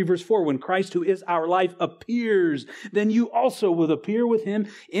chapter 3, verse 4, when Christ, who is our life, appears, then you also will appear with him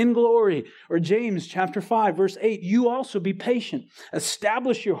in glory. Or James chapter 5, verse 8, you also be patient.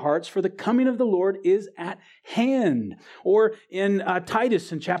 Establish your hearts, for the coming of the Lord is at hand. Or in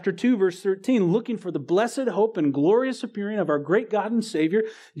Titus in chapter 2, verse 13, looking for the blessed hope and glorious appearing of our great God and Savior,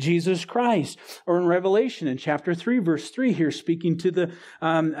 Jesus Christ. Or in Revelation in chapter 3, verse 3, here speaking to the,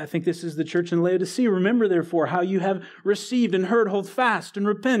 I think this is the church in Laodicea, remember therefore how you have received and heard, hold fast and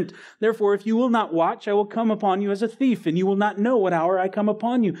repent. Therefore, if you will not watch, I will come upon you as a thief, and you will not know what hour I come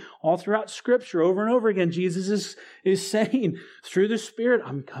upon you. All throughout Scripture, over and over again, Jesus is saying, through the Spirit,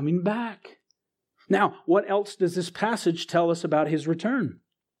 I'm coming back. Now, what else does this passage tell us about his return?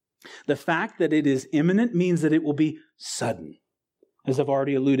 The fact that it is imminent means that it will be sudden, as I've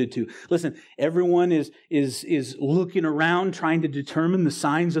already alluded to. Listen, everyone is looking around trying to determine the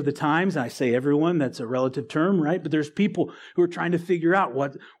signs of the times. I say everyone, that's a relative term, right? But there's people who are trying to figure out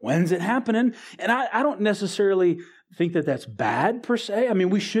when's it happening. And I don't necessarily think that that's bad per se. I mean,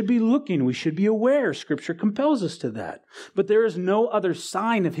 we should be looking. We should be aware. Scripture compels us to that. But there is no other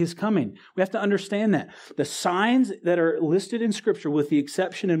sign of his coming. We have to understand that. The signs that are listed in Scripture, with the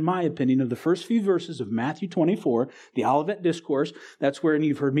exception, in my opinion, of the first few verses of Matthew 24, the Olivet Discourse, that's where, and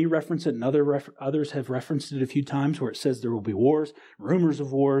you've heard me reference it, and others have referenced it a few times, where it says there will be wars, rumors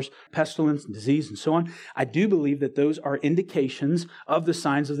of wars, pestilence, and disease, and so on. I do believe that those are indications of the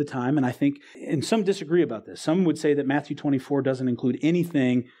signs of the time, and I think, and some disagree about this. Some would say that Matthew 24 doesn't include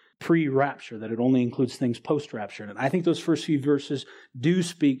anything pre-rapture, that it only includes things post-rapture. And I think those first few verses do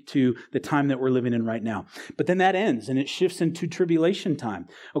speak to the time that we're living in right now. But then that ends and it shifts into tribulation time.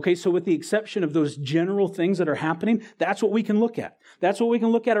 Okay, so with the exception of those general things that are happening, that's what we can look at. That's what we can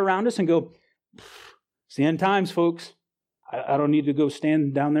look at around us and go, it's the end times, folks. I don't need to go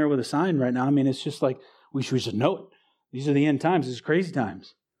stand down there with a sign right now. I mean, it's just like, we should know it. These are the end times. This is crazy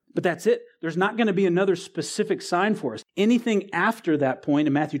times. But that's it. There's not going to be another specific sign for us. Anything after that point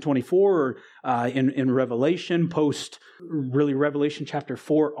in Matthew 24 or in Revelation, Revelation chapter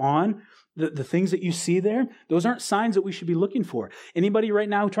 4 on, the things that you see there, those aren't signs that we should be looking for. Anybody right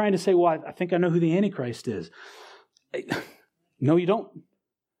now trying to say, well, I think I know who the Antichrist is. No, you don't.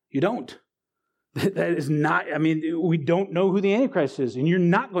 You don't. That is not, I mean, we don't know who the Antichrist is. And you're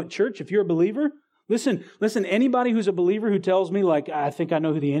not going to church if you're a believer. Listen, anybody who's a believer who tells me, like, I think I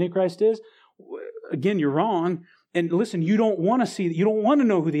know who the Antichrist is, again, you're wrong. And listen, you don't want to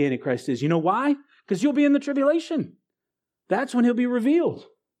know who the Antichrist is. You know why? Because you'll be in the tribulation. That's when he'll be revealed.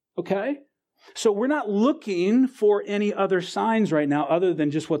 Okay? So we're not looking for any other signs right now other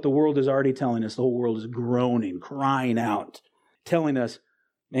than just what the world is already telling us. The whole world is groaning, crying out, telling us,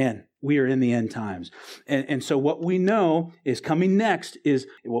 man, we are in the end times. And so what we know is coming next is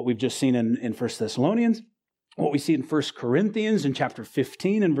what we've just seen in 1 Thessalonians, what we see in 1 Corinthians in chapter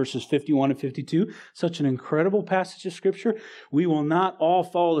 15 and verses 51 and 52. Such an incredible passage of Scripture. We will not all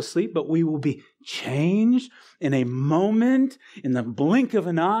fall asleep, but we will be changed in a moment, in the blink of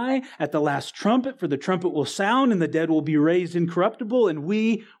an eye, at the last trumpet, for the trumpet will sound and the dead will be raised incorruptible, and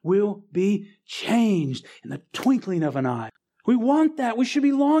we will be changed in the twinkling of an eye. We want that. We should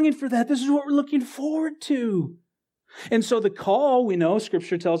be longing for that. This is what we're looking forward to. And so the call, we know,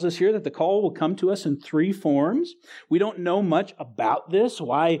 Scripture tells us here that the call will come to us in three forms. We don't know much about this,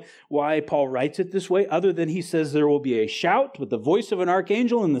 why Paul writes it this way, other than he says there will be a shout with the voice of an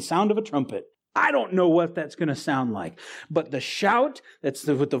archangel and the sound of a trumpet. I don't know what that's going to sound like, but the shout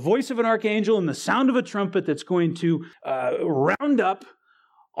with the voice of an archangel and the sound of a trumpet that's going to round up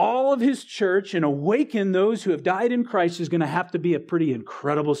all of his church and awaken those who have died in Christ is going to have to be a pretty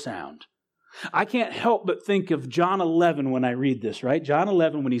incredible sound. I can't help but think of John 11 when I read this, right? John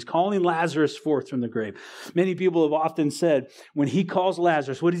 11, when he's calling Lazarus forth from the grave. Many people have often said, when he calls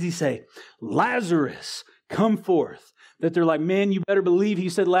Lazarus, what does he say? Lazarus, come forth. That they're like, man, you better believe he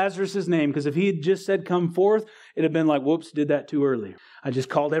said Lazarus' name, because if he had just said come forth, it'd have been like, whoops, did that too early. I just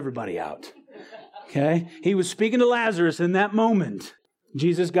called everybody out. Okay? He was speaking to Lazarus in that moment.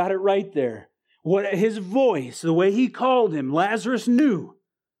 Jesus got it right there. His voice, the way he called him, Lazarus knew,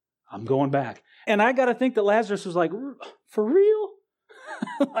 I'm going back. And I got to think that Lazarus was like, for real?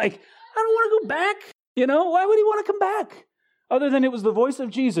 Like, I don't want to go back. You know, why would he want to come back? Other than it was the voice of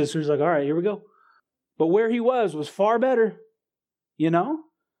Jesus who's like, all right, here we go. But where he was far better. You know?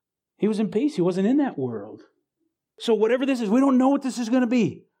 He was in peace. He wasn't in that world. So whatever this is, we don't know what this is going to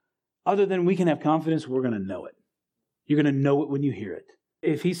be. Other than we can have confidence we're going to know it. You're going to know it when you hear it.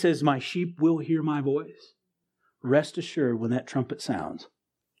 If he says, my sheep will hear my voice, rest assured when that trumpet sounds,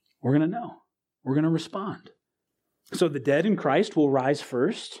 we're going to know. We're going to respond. So the dead in Christ will rise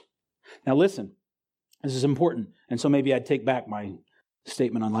first. Now listen, This is important. And so maybe I'd take back my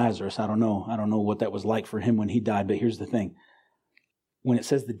statement on Lazarus. I don't know. I don't know what that was like for him when he died, but here's the thing. When it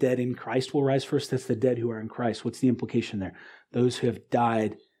says the dead in Christ will rise first, that's the dead who are in Christ. What's the implication there? Those who have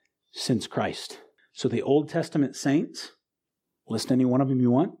died since Christ. So the Old Testament saints, list any one of them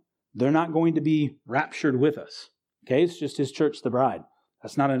you want, they're not going to be raptured with us. Okay, it's just his church, the bride.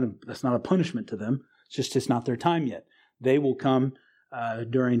 That's not a punishment to them. It's not their time yet. They will come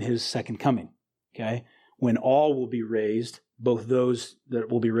during his second coming. Okay, when all will be raised, both those that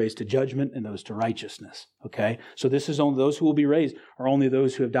will be raised to judgment and those to righteousness. Okay, so this is only those who will be raised are only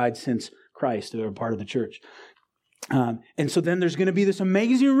those who have died since Christ, who are part of the church. And so then there's going to be this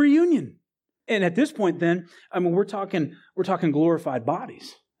amazing reunion. And at this point, then, I mean, we're talking glorified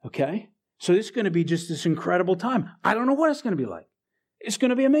bodies. Okay, so this is going to be just this incredible time. I don't know what it's going to be like. It's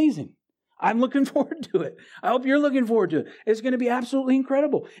going to be amazing. I'm looking forward to it. I hope you're looking forward to it. It's going to be absolutely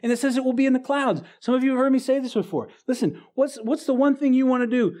incredible. And it says it will be in the clouds. Some of you have heard me say this before. Listen, what's the one thing you want to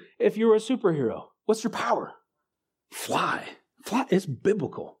do if you're a superhero? What's your power? Fly. Fly. It's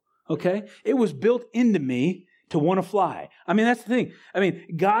biblical. Okay? It was built into me to want to fly. I mean, that's the thing. I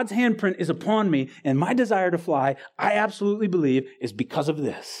mean, God's handprint is upon me, and my desire to fly, I absolutely believe, is because of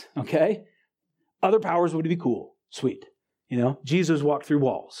this. Okay? Other powers would be cool. Sweet. You know, Jesus walked through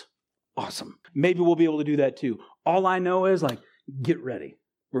walls. Awesome. Maybe we'll be able to do that too. All I know is get ready.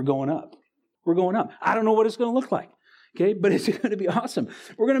 We're going up. We're going up. I don't know what it's going to look like. Okay, but it's going to be awesome.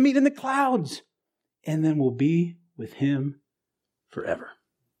 We're going to meet in the clouds. And then we'll be with him forever.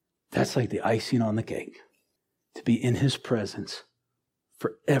 That's like the icing on the cake. To be in his presence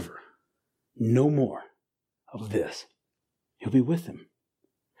forever. No more of this. You'll be with him.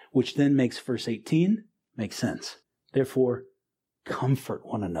 Which then makes verse 18 make sense. Therefore, comfort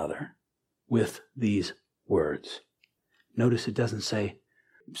one another with these words. Notice it doesn't say,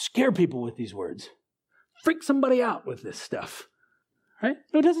 scare people with these words. Freak somebody out with this stuff. Right?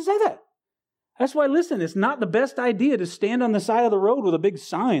 No, it doesn't say that. That's why, listen, it's not the best idea to stand on the side of the road with a big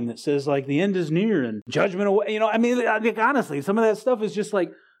sign that says, the end is near and judgment away. You know, I mean, honestly, some of that stuff is just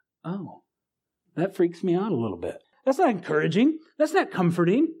oh, that freaks me out a little bit. That's not encouraging. That's not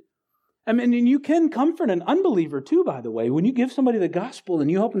comforting. I mean, and you can comfort an unbeliever too, by the way. When you give somebody the gospel and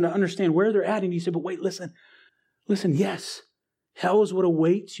you help them to understand where they're at, and you say, but wait, listen, yes, hell is what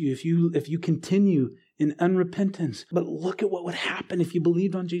awaits you if you continue in unrepentance. But look at what would happen if you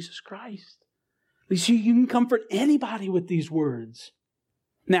believed on Jesus Christ. At least you can comfort anybody with these words.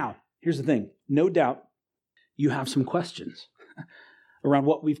 Now, here's the thing. No doubt you have some questions around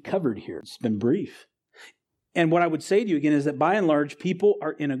what we've covered here. It's been brief. And what I would say to you again is that by and large, people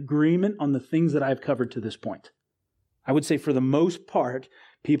are in agreement on the things that I've covered to this point. I would say for the most part,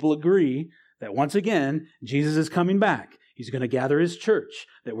 people agree that once again, Jesus is coming back. He's going to gather his church,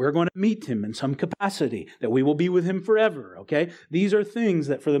 that we're going to meet him in some capacity, that we will be with him forever, okay? These are things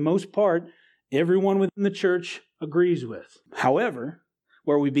that for the most part, everyone within the church agrees with. However,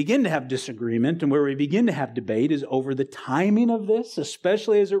 where we begin to have disagreement and where we begin to have debate is over the timing of this,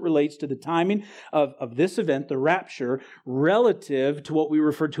 especially as it relates to the timing of this event, the rapture, relative to what we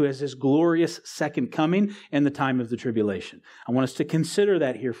refer to as his glorious second coming and the time of the tribulation. I want us to consider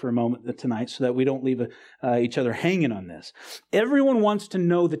that here for a moment tonight so that we don't leave each other hanging on this. Everyone wants to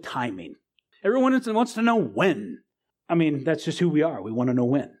know the timing. Everyone wants to know when. I mean, that's just who we are. We want to know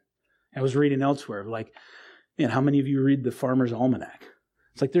when. I was reading elsewhere, how many of you read the Farmer's Almanac?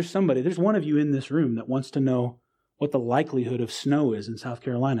 It's there's one of you in this room that wants to know what the likelihood of snow is in South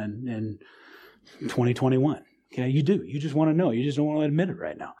Carolina in 2021. Okay, you do. You just want to know. You just don't want to admit it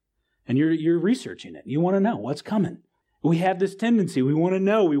right now. And you're researching it. You want to know what's coming. We have this tendency. We want to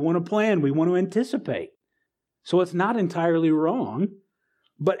know. We want to plan. We want to anticipate. So it's not entirely wrong.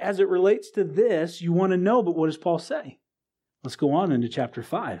 But as it relates to this, you want to know, but what does Paul say? Let's go on into chapter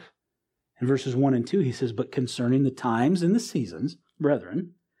 5. In verses 1 and 2, he says, but concerning the times and the seasons,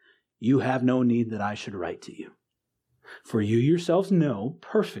 brethren, you have no need that I should write to you. For you yourselves know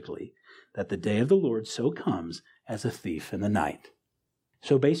perfectly that the day of the Lord so comes as a thief in the night.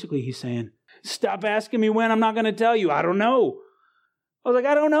 So basically he's saying, stop asking me when. I'm not going to tell you. I don't know. I was like,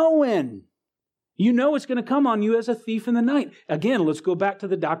 I don't know when. You know it's going to come on you as a thief in the night. Again, let's go back to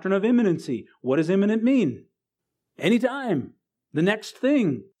the doctrine of imminency. What does imminent mean? Anytime. The next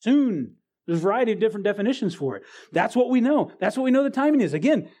thing. Soon. There's a variety of different definitions for it. That's what we know. That's what we know the timing is.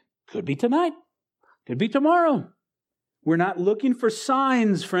 Again, could be tonight. Could be tomorrow. We're not looking for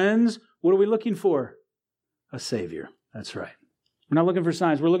signs, friends. What are we looking for? A Savior. That's right. We're not looking for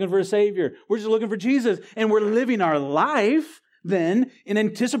signs. We're looking for a Savior. We're just looking for Jesus. And we're living our life then in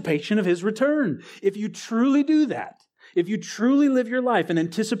anticipation of his return. If you truly do that, if you truly live your life in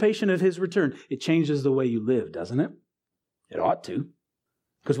anticipation of his return, it changes the way you live, doesn't it? It ought to.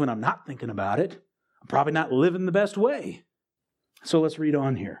 Because when I'm not thinking about it, I'm probably not living the best way. So let's read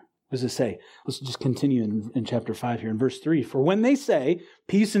on here. What does it say? Let's just continue in chapter 5 here in verse 3. For when they say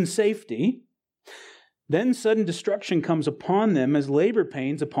peace and safety, then sudden destruction comes upon them as labor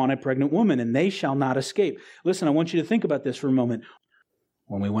pains upon a pregnant woman, and they shall not escape. Listen, I want you to think about this for a moment.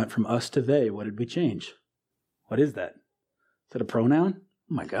 When we went from us to they, what did we change? What is that? Is that a pronoun?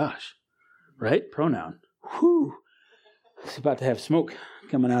 Oh my gosh. Right? Pronoun. Whew. It's about to have smoke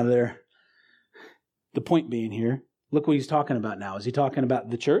coming out of there. The point being here, look what he's talking about now. Is he talking about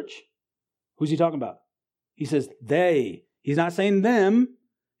the church? Who's he talking about? He says they. He's not saying them.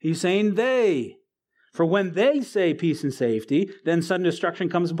 He's saying they. For when they say peace and safety, then sudden destruction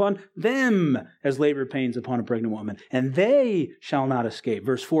comes upon them as labor pains upon a pregnant woman, and they shall not escape.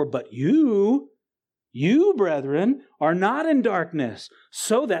 Verse 4, but you, brethren, are not in darkness,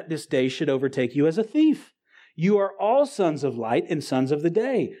 so that this day should overtake you as a thief. You are all sons of light and sons of the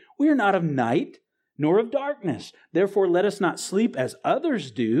day. We are not of night, nor of darkness. Therefore, let us not sleep as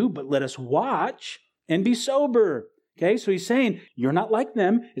others do, but let us watch and be sober. Okay, so he's saying, you're not like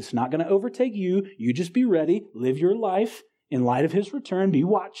them. It's not going to overtake you. You just be ready. Live your life in light of his return. Be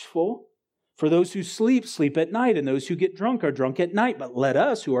watchful. For those who sleep, sleep at night, and those who get drunk are drunk at night. But let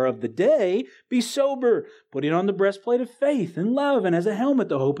us, who are of the day, be sober, putting on the breastplate of faith and love, and as a helmet,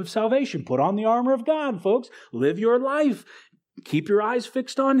 the hope of salvation. Put on the armor of God, folks. Live your life. Keep your eyes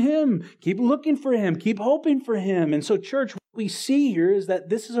fixed on him. Keep looking for him. Keep hoping for him. And so, church, what we see here is that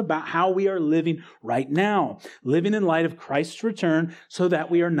this is about how we are living right now, living in light of Christ's return so that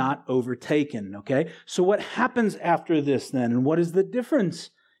we are not overtaken, okay? So what happens after this then? And what is the difference,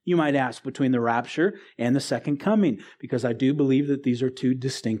 you might ask, between the rapture and the second coming? Because I do believe that these are two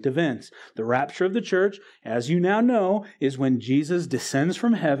distinct events. The rapture of the church, as you now know, is when Jesus descends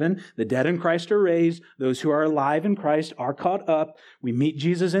from heaven, the dead in Christ are raised, those who are alive in Christ are caught up, we meet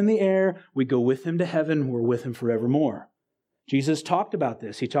Jesus in the air, we go with him to heaven, we're with him forevermore. Jesus talked about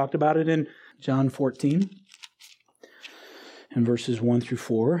this. He talked about it in John 14, in verses 1 through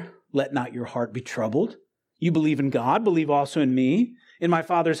 4. Let not your heart be troubled. You believe in God, believe also in me. In my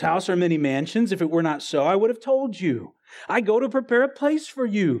Father's house are many mansions. If it were not so, I would have told you. I go to prepare a place for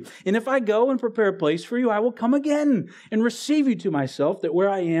you. And if I go and prepare a place for you, I will come again and receive you to myself, that where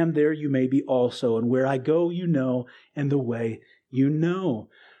I am, there you may be also. And where I go, you know, and the way you know.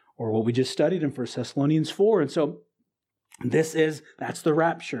 Or what we just studied in 1 Thessalonians 4. And so that's the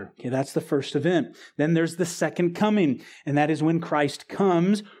rapture. Okay, that's the first event. Then there's the second coming. And that is when Christ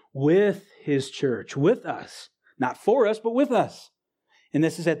comes with his church, with us. Not for us, but with us. And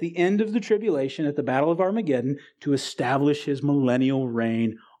this is at the end of the tribulation, at the Battle of Armageddon, to establish his millennial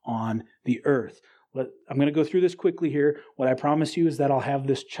reign on the earth. I'm going to go through this quickly here. What I promise you is that I'll have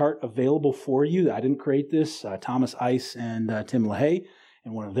this chart available for you. I didn't create this. Thomas Ice and Tim LaHaye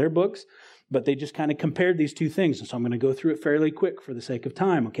in one of their books. But they just kind of compared these two things. And so I'm going to go through it fairly quick for the sake of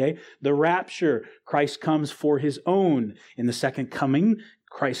time, okay? The rapture, Christ comes for his own. In the second coming,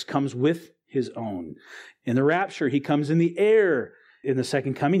 Christ comes with his own. In the rapture, he comes in the air. In the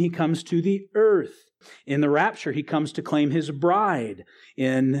second coming, he comes to the earth. In the rapture, he comes to claim his bride.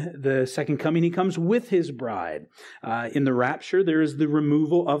 In the second coming, he comes with his bride. In the rapture, there is the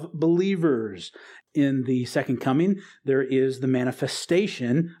removal of believers. In the second coming, there is the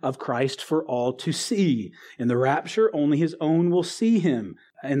manifestation of Christ for all to see. In the rapture, only his own will see him.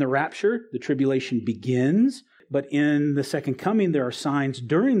 In the rapture, the tribulation begins. But in the second coming, there are signs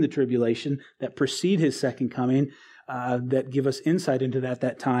during the tribulation that precede his second coming that give us insight into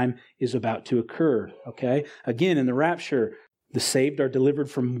that time is about to occur, okay? Again, in the rapture, the saved are delivered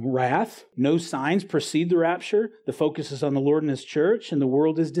from wrath. No signs precede the rapture. The focus is on the Lord and his church, and the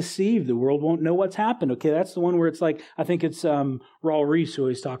world is deceived. The world won't know what's happened, okay? That's the one where it's like, I think it's Raul Reese who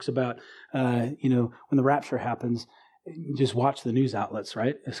always talks about, when the rapture happens, just watch the news outlets,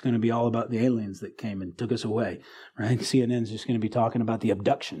 right? It's going to be all about the aliens that came and took us away, right? CNN's just going to be talking about the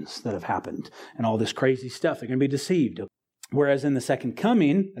abductions that have happened and all this crazy stuff. They're going to be deceived. Whereas in the second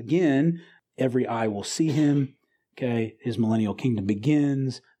coming, again, every eye will see him. Okay, his millennial kingdom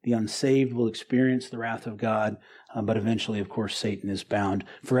begins. The unsaved will experience the wrath of God. But eventually, of course, Satan is bound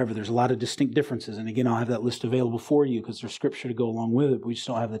forever. There's a lot of distinct differences. And again, I'll have that list available for you because there's scripture to go along with it. But we just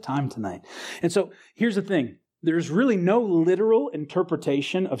don't have the time tonight. And so here's the thing. There's really no literal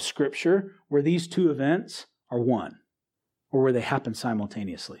interpretation of Scripture where these two events are one or where they happen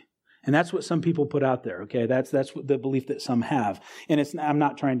simultaneously. And that's what some people put out there, okay? That's what the belief that some have. And I'm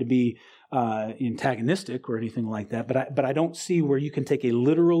not trying to be antagonistic or anything like that, but I don't see where you can take a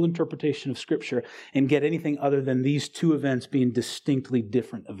literal interpretation of Scripture and get anything other than these two events being distinctly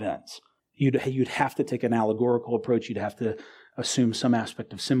different events. You'd have to take an allegorical approach. You'd have to assume some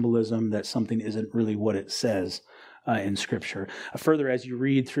aspect of symbolism, that something isn't really what it says in Scripture. Further, as you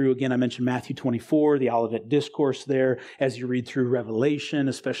read through, again, I mentioned Matthew 24, the Olivet Discourse there. As you read through Revelation,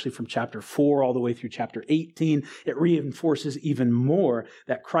 especially from chapter 4 all the way through chapter 18, it reinforces even more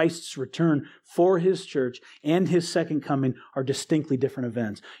that Christ's return for his church and his second coming are distinctly different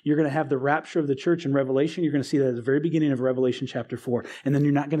events. You're going to have the rapture of the church in Revelation. You're going to see that at the very beginning of Revelation chapter 4. And then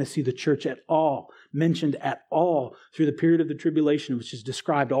you're not going to see the church at all mentioned at all through the period of the tribulation, which is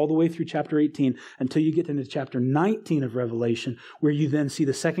described all the way through chapter 18 until you get into chapter 19 of Revelation, where you then see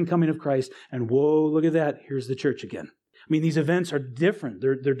the second coming of Christ, and whoa, look at that, here's the church again. I mean, these events are different.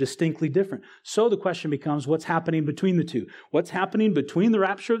 They're distinctly different. So the question becomes, what's happening between the two? What's happening between the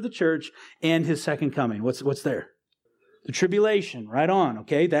rapture of the church and his second coming? What's there? The tribulation, right on,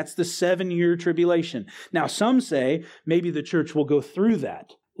 okay? That's the 7-year tribulation. Now, some say maybe the church will go through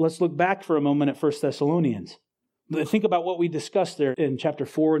that. Let's look back for a moment at 1 Thessalonians. Think about what we discussed there in chapter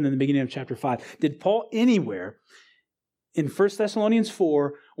 4 and then the beginning of chapter 5. Did Paul anywhere in 1 Thessalonians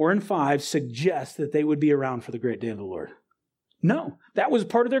 4 or in 5 suggest that they would be around for the great day of the Lord? No, that was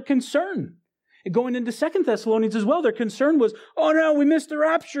part of their concern. Going into 2 Thessalonians as well, their concern was, oh no, we missed the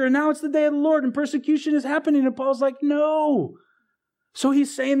rapture and now it's the day of the Lord and persecution is happening. And Paul's like, no. So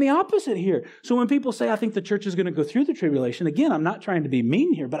he's saying the opposite here. So when people say, I think the church is going to go through the tribulation, again, I'm not trying to be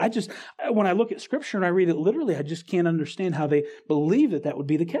mean here, but when I look at Scripture and I read it literally, I just can't understand how they believe that would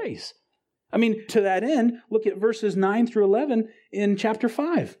be the case. I mean, to that end, look at verses 9 through 11 in chapter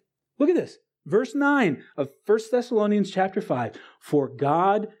 5. Look at this. Verse 9 of 1 Thessalonians chapter 5. For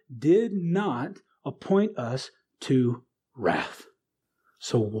God did not appoint us to wrath.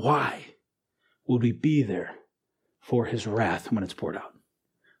 So why would we be there for his wrath when it's poured out?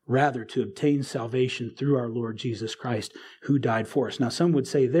 Rather, to obtain salvation through our Lord Jesus Christ, who died for us. Now, some would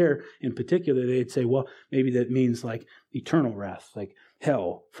say there, in particular, they'd say, well, maybe that means like eternal wrath, like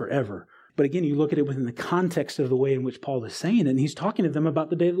hell forever. But again, you look at it within the context of the way in which Paul is saying it, and he's talking to them about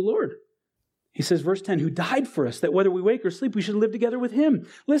the day of the Lord. He says, verse 10, who died for us, that whether we wake or sleep, we should live together with him.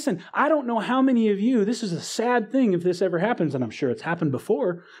 Listen, I don't know how many of you, this is a sad thing if this ever happens, and I'm sure it's happened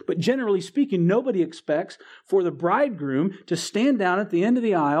before, but generally speaking, nobody expects for the bridegroom to stand down at the end of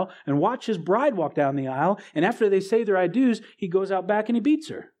the aisle and watch his bride walk down the aisle, and after they say their I do's, he goes out back and he beats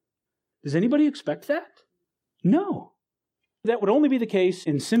her. Does anybody expect that? No. That would only be the case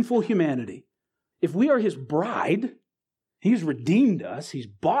in sinful humanity. If we are his bride, he's redeemed us, he's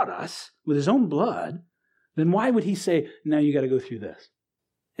bought us with his own blood, then why would he say, now you got to go through this?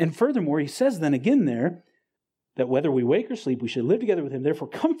 And furthermore, he says then again there, that whether we wake or sleep, we should live together with him, therefore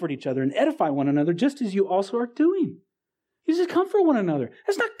comfort each other and edify one another, just as you also are doing. He says, comfort one another.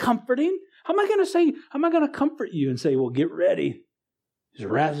 That's not comforting. How am I going to comfort you and say, well, get ready. His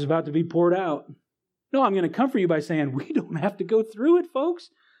wrath is about to be poured out. No, I'm going to comfort you by saying, we don't have to go through it, folks.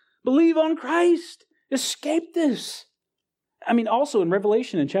 Believe on Christ. Escape this. I mean, also in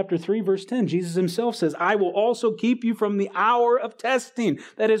Revelation in chapter 3, verse 10, Jesus himself says, I will also keep you from the hour of testing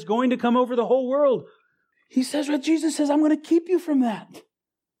that is going to come over the whole world. He says what Jesus says, I'm going to keep you from that.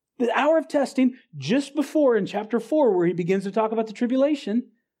 The hour of testing just before in chapter 4, where he begins to talk about the tribulation.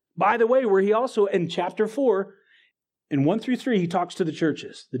 By the way, where he also in chapter 4, in 1 through 3, he talks to the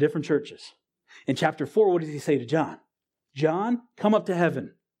churches, the different churches. In chapter 4, what does he say to John? John, come up to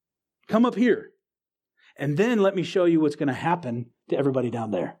heaven. Come up here. And then let me show you what's going to happen to everybody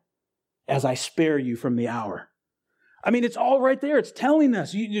down there as I spare you from the hour. I mean, it's all right there. It's telling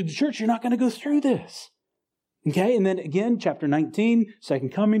us, the church, you're not going to go through this. Okay, and then again, chapter 19,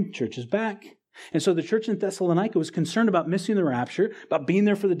 second coming, church is back. And so the church in Thessalonica was concerned about missing the rapture, about being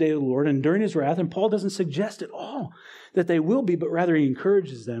there for the day of the Lord and during his wrath. And Paul doesn't suggest at all that they will be, but rather he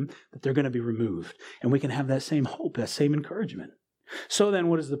encourages them that they're going to be removed. And we can have that same hope, that same encouragement. So then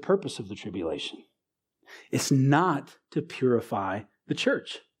what is the purpose of the tribulation? It's not to purify the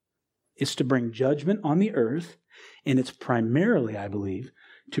church. It's to bring judgment on the earth, and it's primarily, I believe,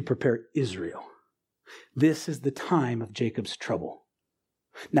 to prepare Israel. This is the time of Jacob's trouble.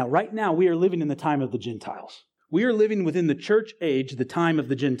 Now, right now, we are living in the time of the Gentiles. We are living within the church age, the time of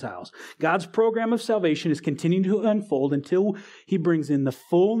the Gentiles. God's program of salvation is continuing to unfold until he brings in the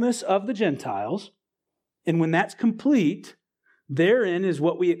fullness of the Gentiles. And when that's complete, therein is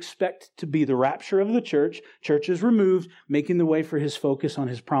what we expect to be the rapture of the church. Church is removed, making the way for his focus on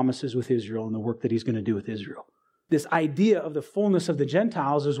his promises with Israel and the work that he's going to do with Israel. this idea of the fullness of the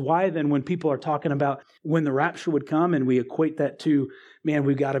Gentiles is why then when people are talking about when the rapture would come and we equate that to, man,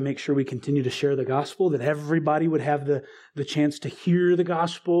 we've got to make sure we continue to share the gospel, that everybody would have the chance to hear the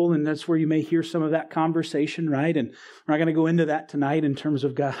gospel. And that's where you may hear some of that conversation, right? And we're not going to go into that tonight in terms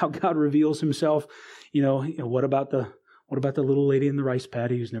of God, how God reveals himself. What about the little lady in the rice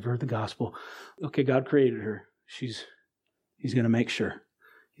paddy who's never heard the gospel? Okay, God created her. He's going to make sure.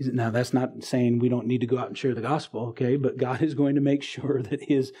 Now, that's not saying we don't need to go out and share the gospel, okay? But God is going to make sure that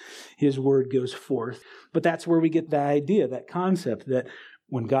his word goes forth. But that's where we get the idea, that concept, that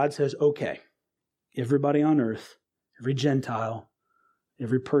when God says, okay, everybody on earth, every Gentile,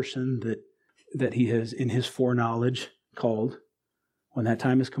 every person that he has in his foreknowledge called, when that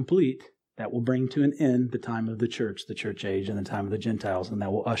time is complete, that will bring to an end the time of the church age, and the time of the Gentiles, and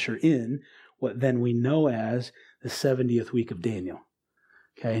that will usher in what then we know as the 70th week of Daniel.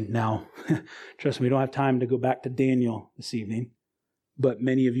 Okay, now, trust me, we don't have time to go back to Daniel this evening, but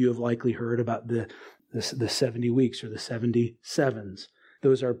many of you have likely heard about the 70 weeks or the 77s.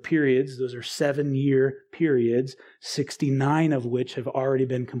 Those are periods, those are 7-year periods, 69 of which have already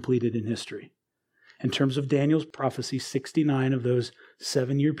been completed in history. In terms of Daniel's prophecy, 69 of those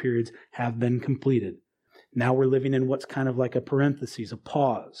 7-year periods have been completed. Now we're living in what's kind of like a parenthesis, a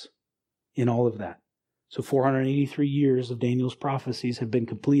pause in all of that. So 483 years of Daniel's prophecies have been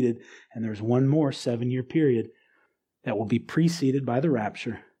completed, and there's one more 7-year period that will be preceded by the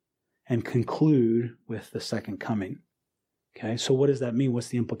rapture and conclude with the second coming. Okay, so what does that mean? What's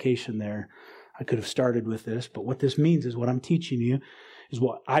the implication there? I could have started with this, but what this means is what I'm teaching you is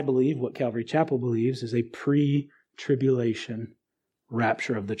what I believe, what Calvary Chapel believes, is a pre-tribulation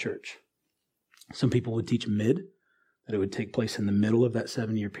rapture of the church. Some people would teach that it would take place in the middle of that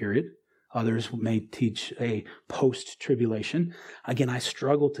 7-year period. Others may teach a post-tribulation. Again, I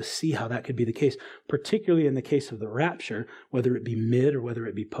struggle to see how that could be the case, particularly in the case of the rapture, whether it be mid or whether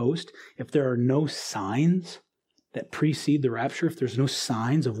it be post. If there are no signs that precede the rapture, if there's no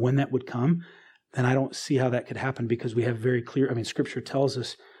signs of when that would come, then I don't see how that could happen, because we have very clear, Scripture tells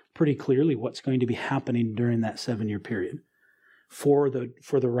us pretty clearly what's going to be happening during that 7-year period. For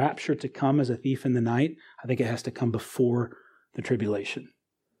the rapture to come as a thief in the night, I think it has to come before the tribulation,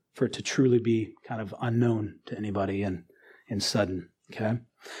 for it to truly be kind of unknown to anybody and sudden, okay?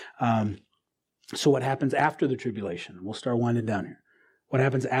 So what happens after the tribulation? We'll start winding down here. What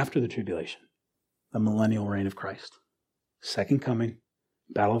happens after the tribulation? The millennial reign of Christ. Second coming,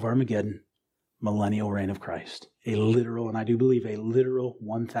 Battle of Armageddon, millennial reign of Christ. A literal, and I do believe a literal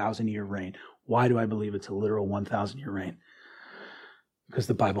 1,000-year reign. Why do I believe it's a literal 1,000-year reign? Because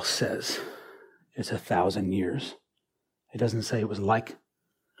the Bible says it's 1,000 years. It doesn't say it was like.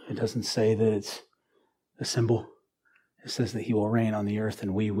 It doesn't say that it's a symbol. It says that he will reign on the earth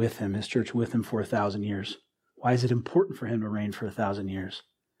and we with him, his church with him, for 1,000 years. Why is it important for him to reign for 1,000 years?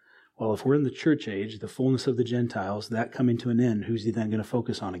 Well, if we're in the church age, the fullness of the Gentiles, that coming to an end, who's he then going to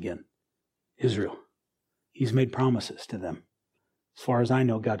focus on again? Israel. He's made promises to them. As far as I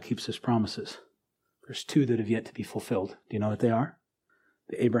know, God keeps his promises. There's 2 that have yet to be fulfilled. Do you know what they are?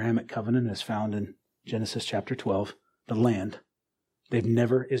 The Abrahamic covenant is found in Genesis chapter 12, the land.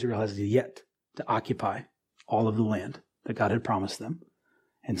 Israel has yet to occupy all of the land that God had promised them.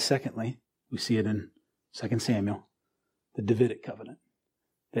 And secondly, we see it in 2 Samuel, the Davidic covenant,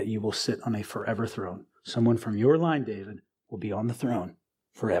 that you will sit on a forever throne. Someone from your line, David, will be on the throne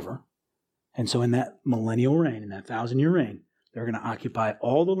forever. And so in that millennial reign, in that 1,000-year reign, they're going to occupy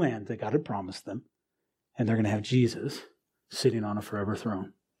all the land that God had promised them. And they're going to have Jesus sitting on a forever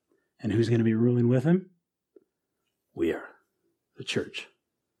throne. And who's going to be ruling with him? We are, the church.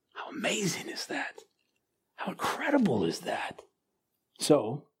 How amazing is that? How incredible is that?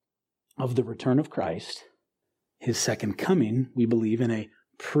 So, of the return of Christ, his second coming, we believe in a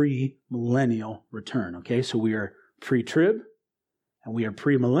pre-millennial return. Okay, so we are pre-trib and we are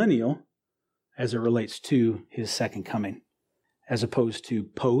pre-millennial as it relates to his second coming, as opposed to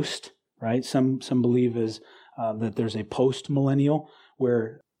post, right? Some believe that there's a post-millennial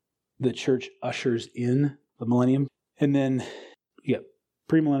where the church ushers in the millennium. And then you get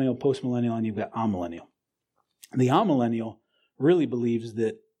premillennial, postmillennial, and you've got amillennial. The amillennial really believes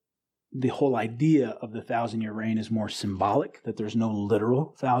that the whole idea of the 1,000-year reign is more symbolic, that there's no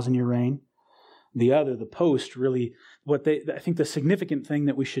literal 1,000-year reign. The other, the post, really, I think the significant thing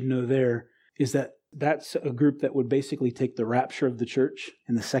that we should know there is that that's a group that would basically take the rapture of the church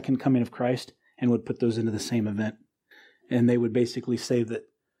and the second coming of Christ and would put those into the same event. And they would basically say that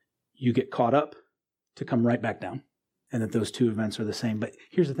you get caught up to come right back down, and that those 2 events are the same. But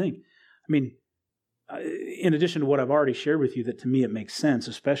here's the thing. in addition to what I've already shared with you, that to me it makes sense,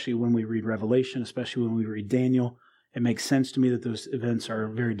 especially when we read Revelation, especially when we read Daniel. It makes sense to me that those events are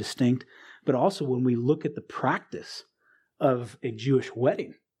very distinct. But also when we look at the practice of a Jewish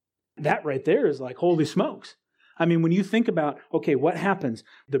wedding, that right there is like, holy smokes. I mean, when you think about, okay, what happens?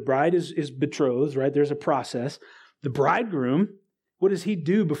 The bride is betrothed, right? There's a process. The bridegroom, what does he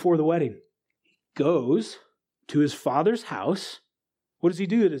do before the wedding? He goes to his father's house. What does he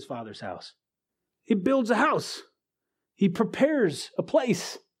do at his father's house? He builds a house. He prepares a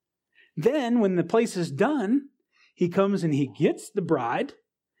place. Then when the place is done, he comes and he gets the bride.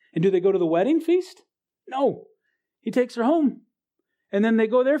 And do they go to the wedding feast? No. He takes her home. And then they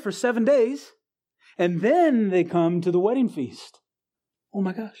go there for 7 days. And then they come to the wedding feast. Oh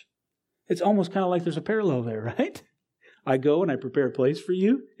my gosh. It's almost kind of like there's a parallel there, right? I go and I prepare a place for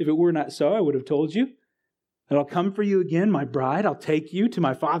you. If it were not so, I would have told you. And I'll come for you again, my bride. I'll take you to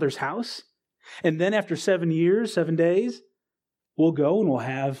my Father's house. And then after 7 years, 7 days, we'll go and we'll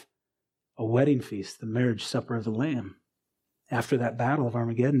have a wedding feast, the marriage supper of the Lamb. After that battle of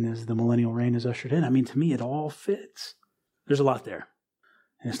Armageddon, as the millennial reign is ushered in. I mean, to me, it all fits. There's a lot there.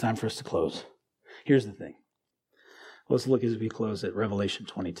 And it's time for us to close. Here's the thing. Let's look as we close at Revelation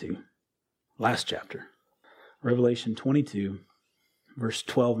 22. Last chapter. Revelation 22, verse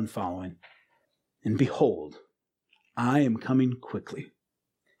 12 and following. And behold, I am coming quickly,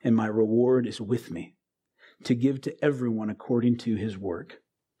 and my reward is with me, to give to everyone according to his work.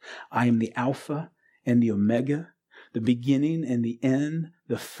 I am the Alpha and the Omega, the beginning and the end,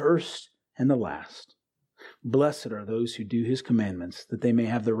 the first and the last. Blessed are those who do his commandments, that they may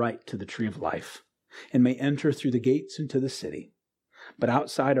have the right to the tree of life, and may enter through the gates into the city. But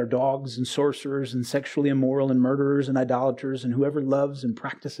outside are dogs and sorcerers and sexually immoral and murderers and idolaters and whoever loves and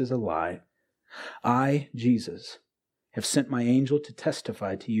practices a lie. I, Jesus, have sent my angel to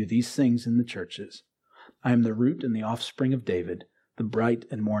testify to you these things in the churches. I am the root and the offspring of David, the bright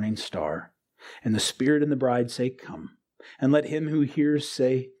and morning star. And the Spirit and the bride say, come. And let him who hears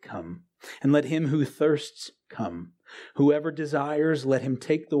say, come. And let him who thirsts come. Whoever desires, let him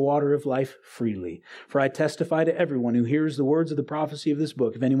take the water of life freely. For I testify to everyone who hears the words of the prophecy of this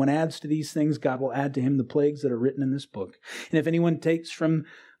book. If anyone adds to these things, God will add to him the plagues that are written in this book. And if anyone takes from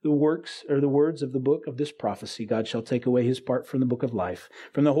the works or the words of the book of this prophecy, God shall take away his part from the book of life,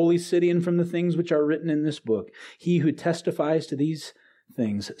 from the holy city and from the things which are written in this book. He who testifies to these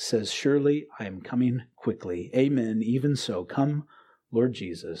things says, surely I am coming quickly. Amen. Even so, come, Lord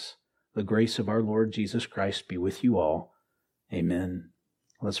Jesus. The grace of our Lord Jesus Christ be with you all. Amen.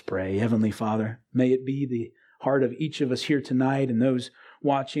 Let's pray. Heavenly Father, may it be the heart of each of us here tonight and those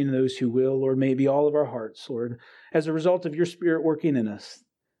watching and those who will, Lord, may it be all of our hearts, Lord, as a result of your Spirit working in us,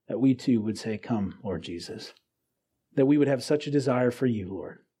 that we too would say, come, Lord Jesus. That we would have such a desire for you,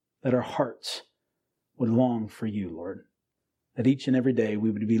 Lord, that our hearts would long for you, Lord. That each and every day we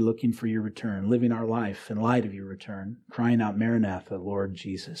would be looking for your return, living our life in light of your return, crying out, Maranatha, Lord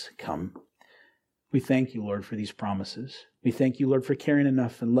Jesus, come. We thank you, Lord, for these promises. We thank you, Lord, for caring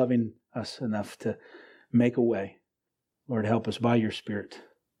enough and loving us enough to make a way. Lord, help us by your Spirit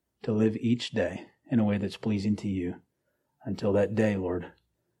to live each day in a way that's pleasing to you until that day, Lord,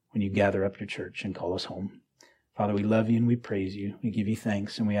 when you gather up your church and call us home. Father, we love you and we praise you. We give you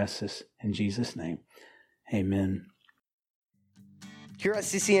thanks and we ask this in Jesus' name. Amen. Here at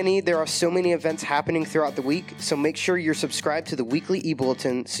CCNE, there are so many events happening throughout the week, so make sure you're subscribed to the weekly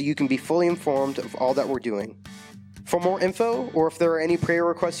e-bulletin so you can be fully informed of all that we're doing. For more info, or if there are any prayer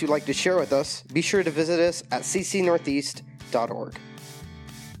requests you'd like to share with us, be sure to visit us at ccnortheast.org.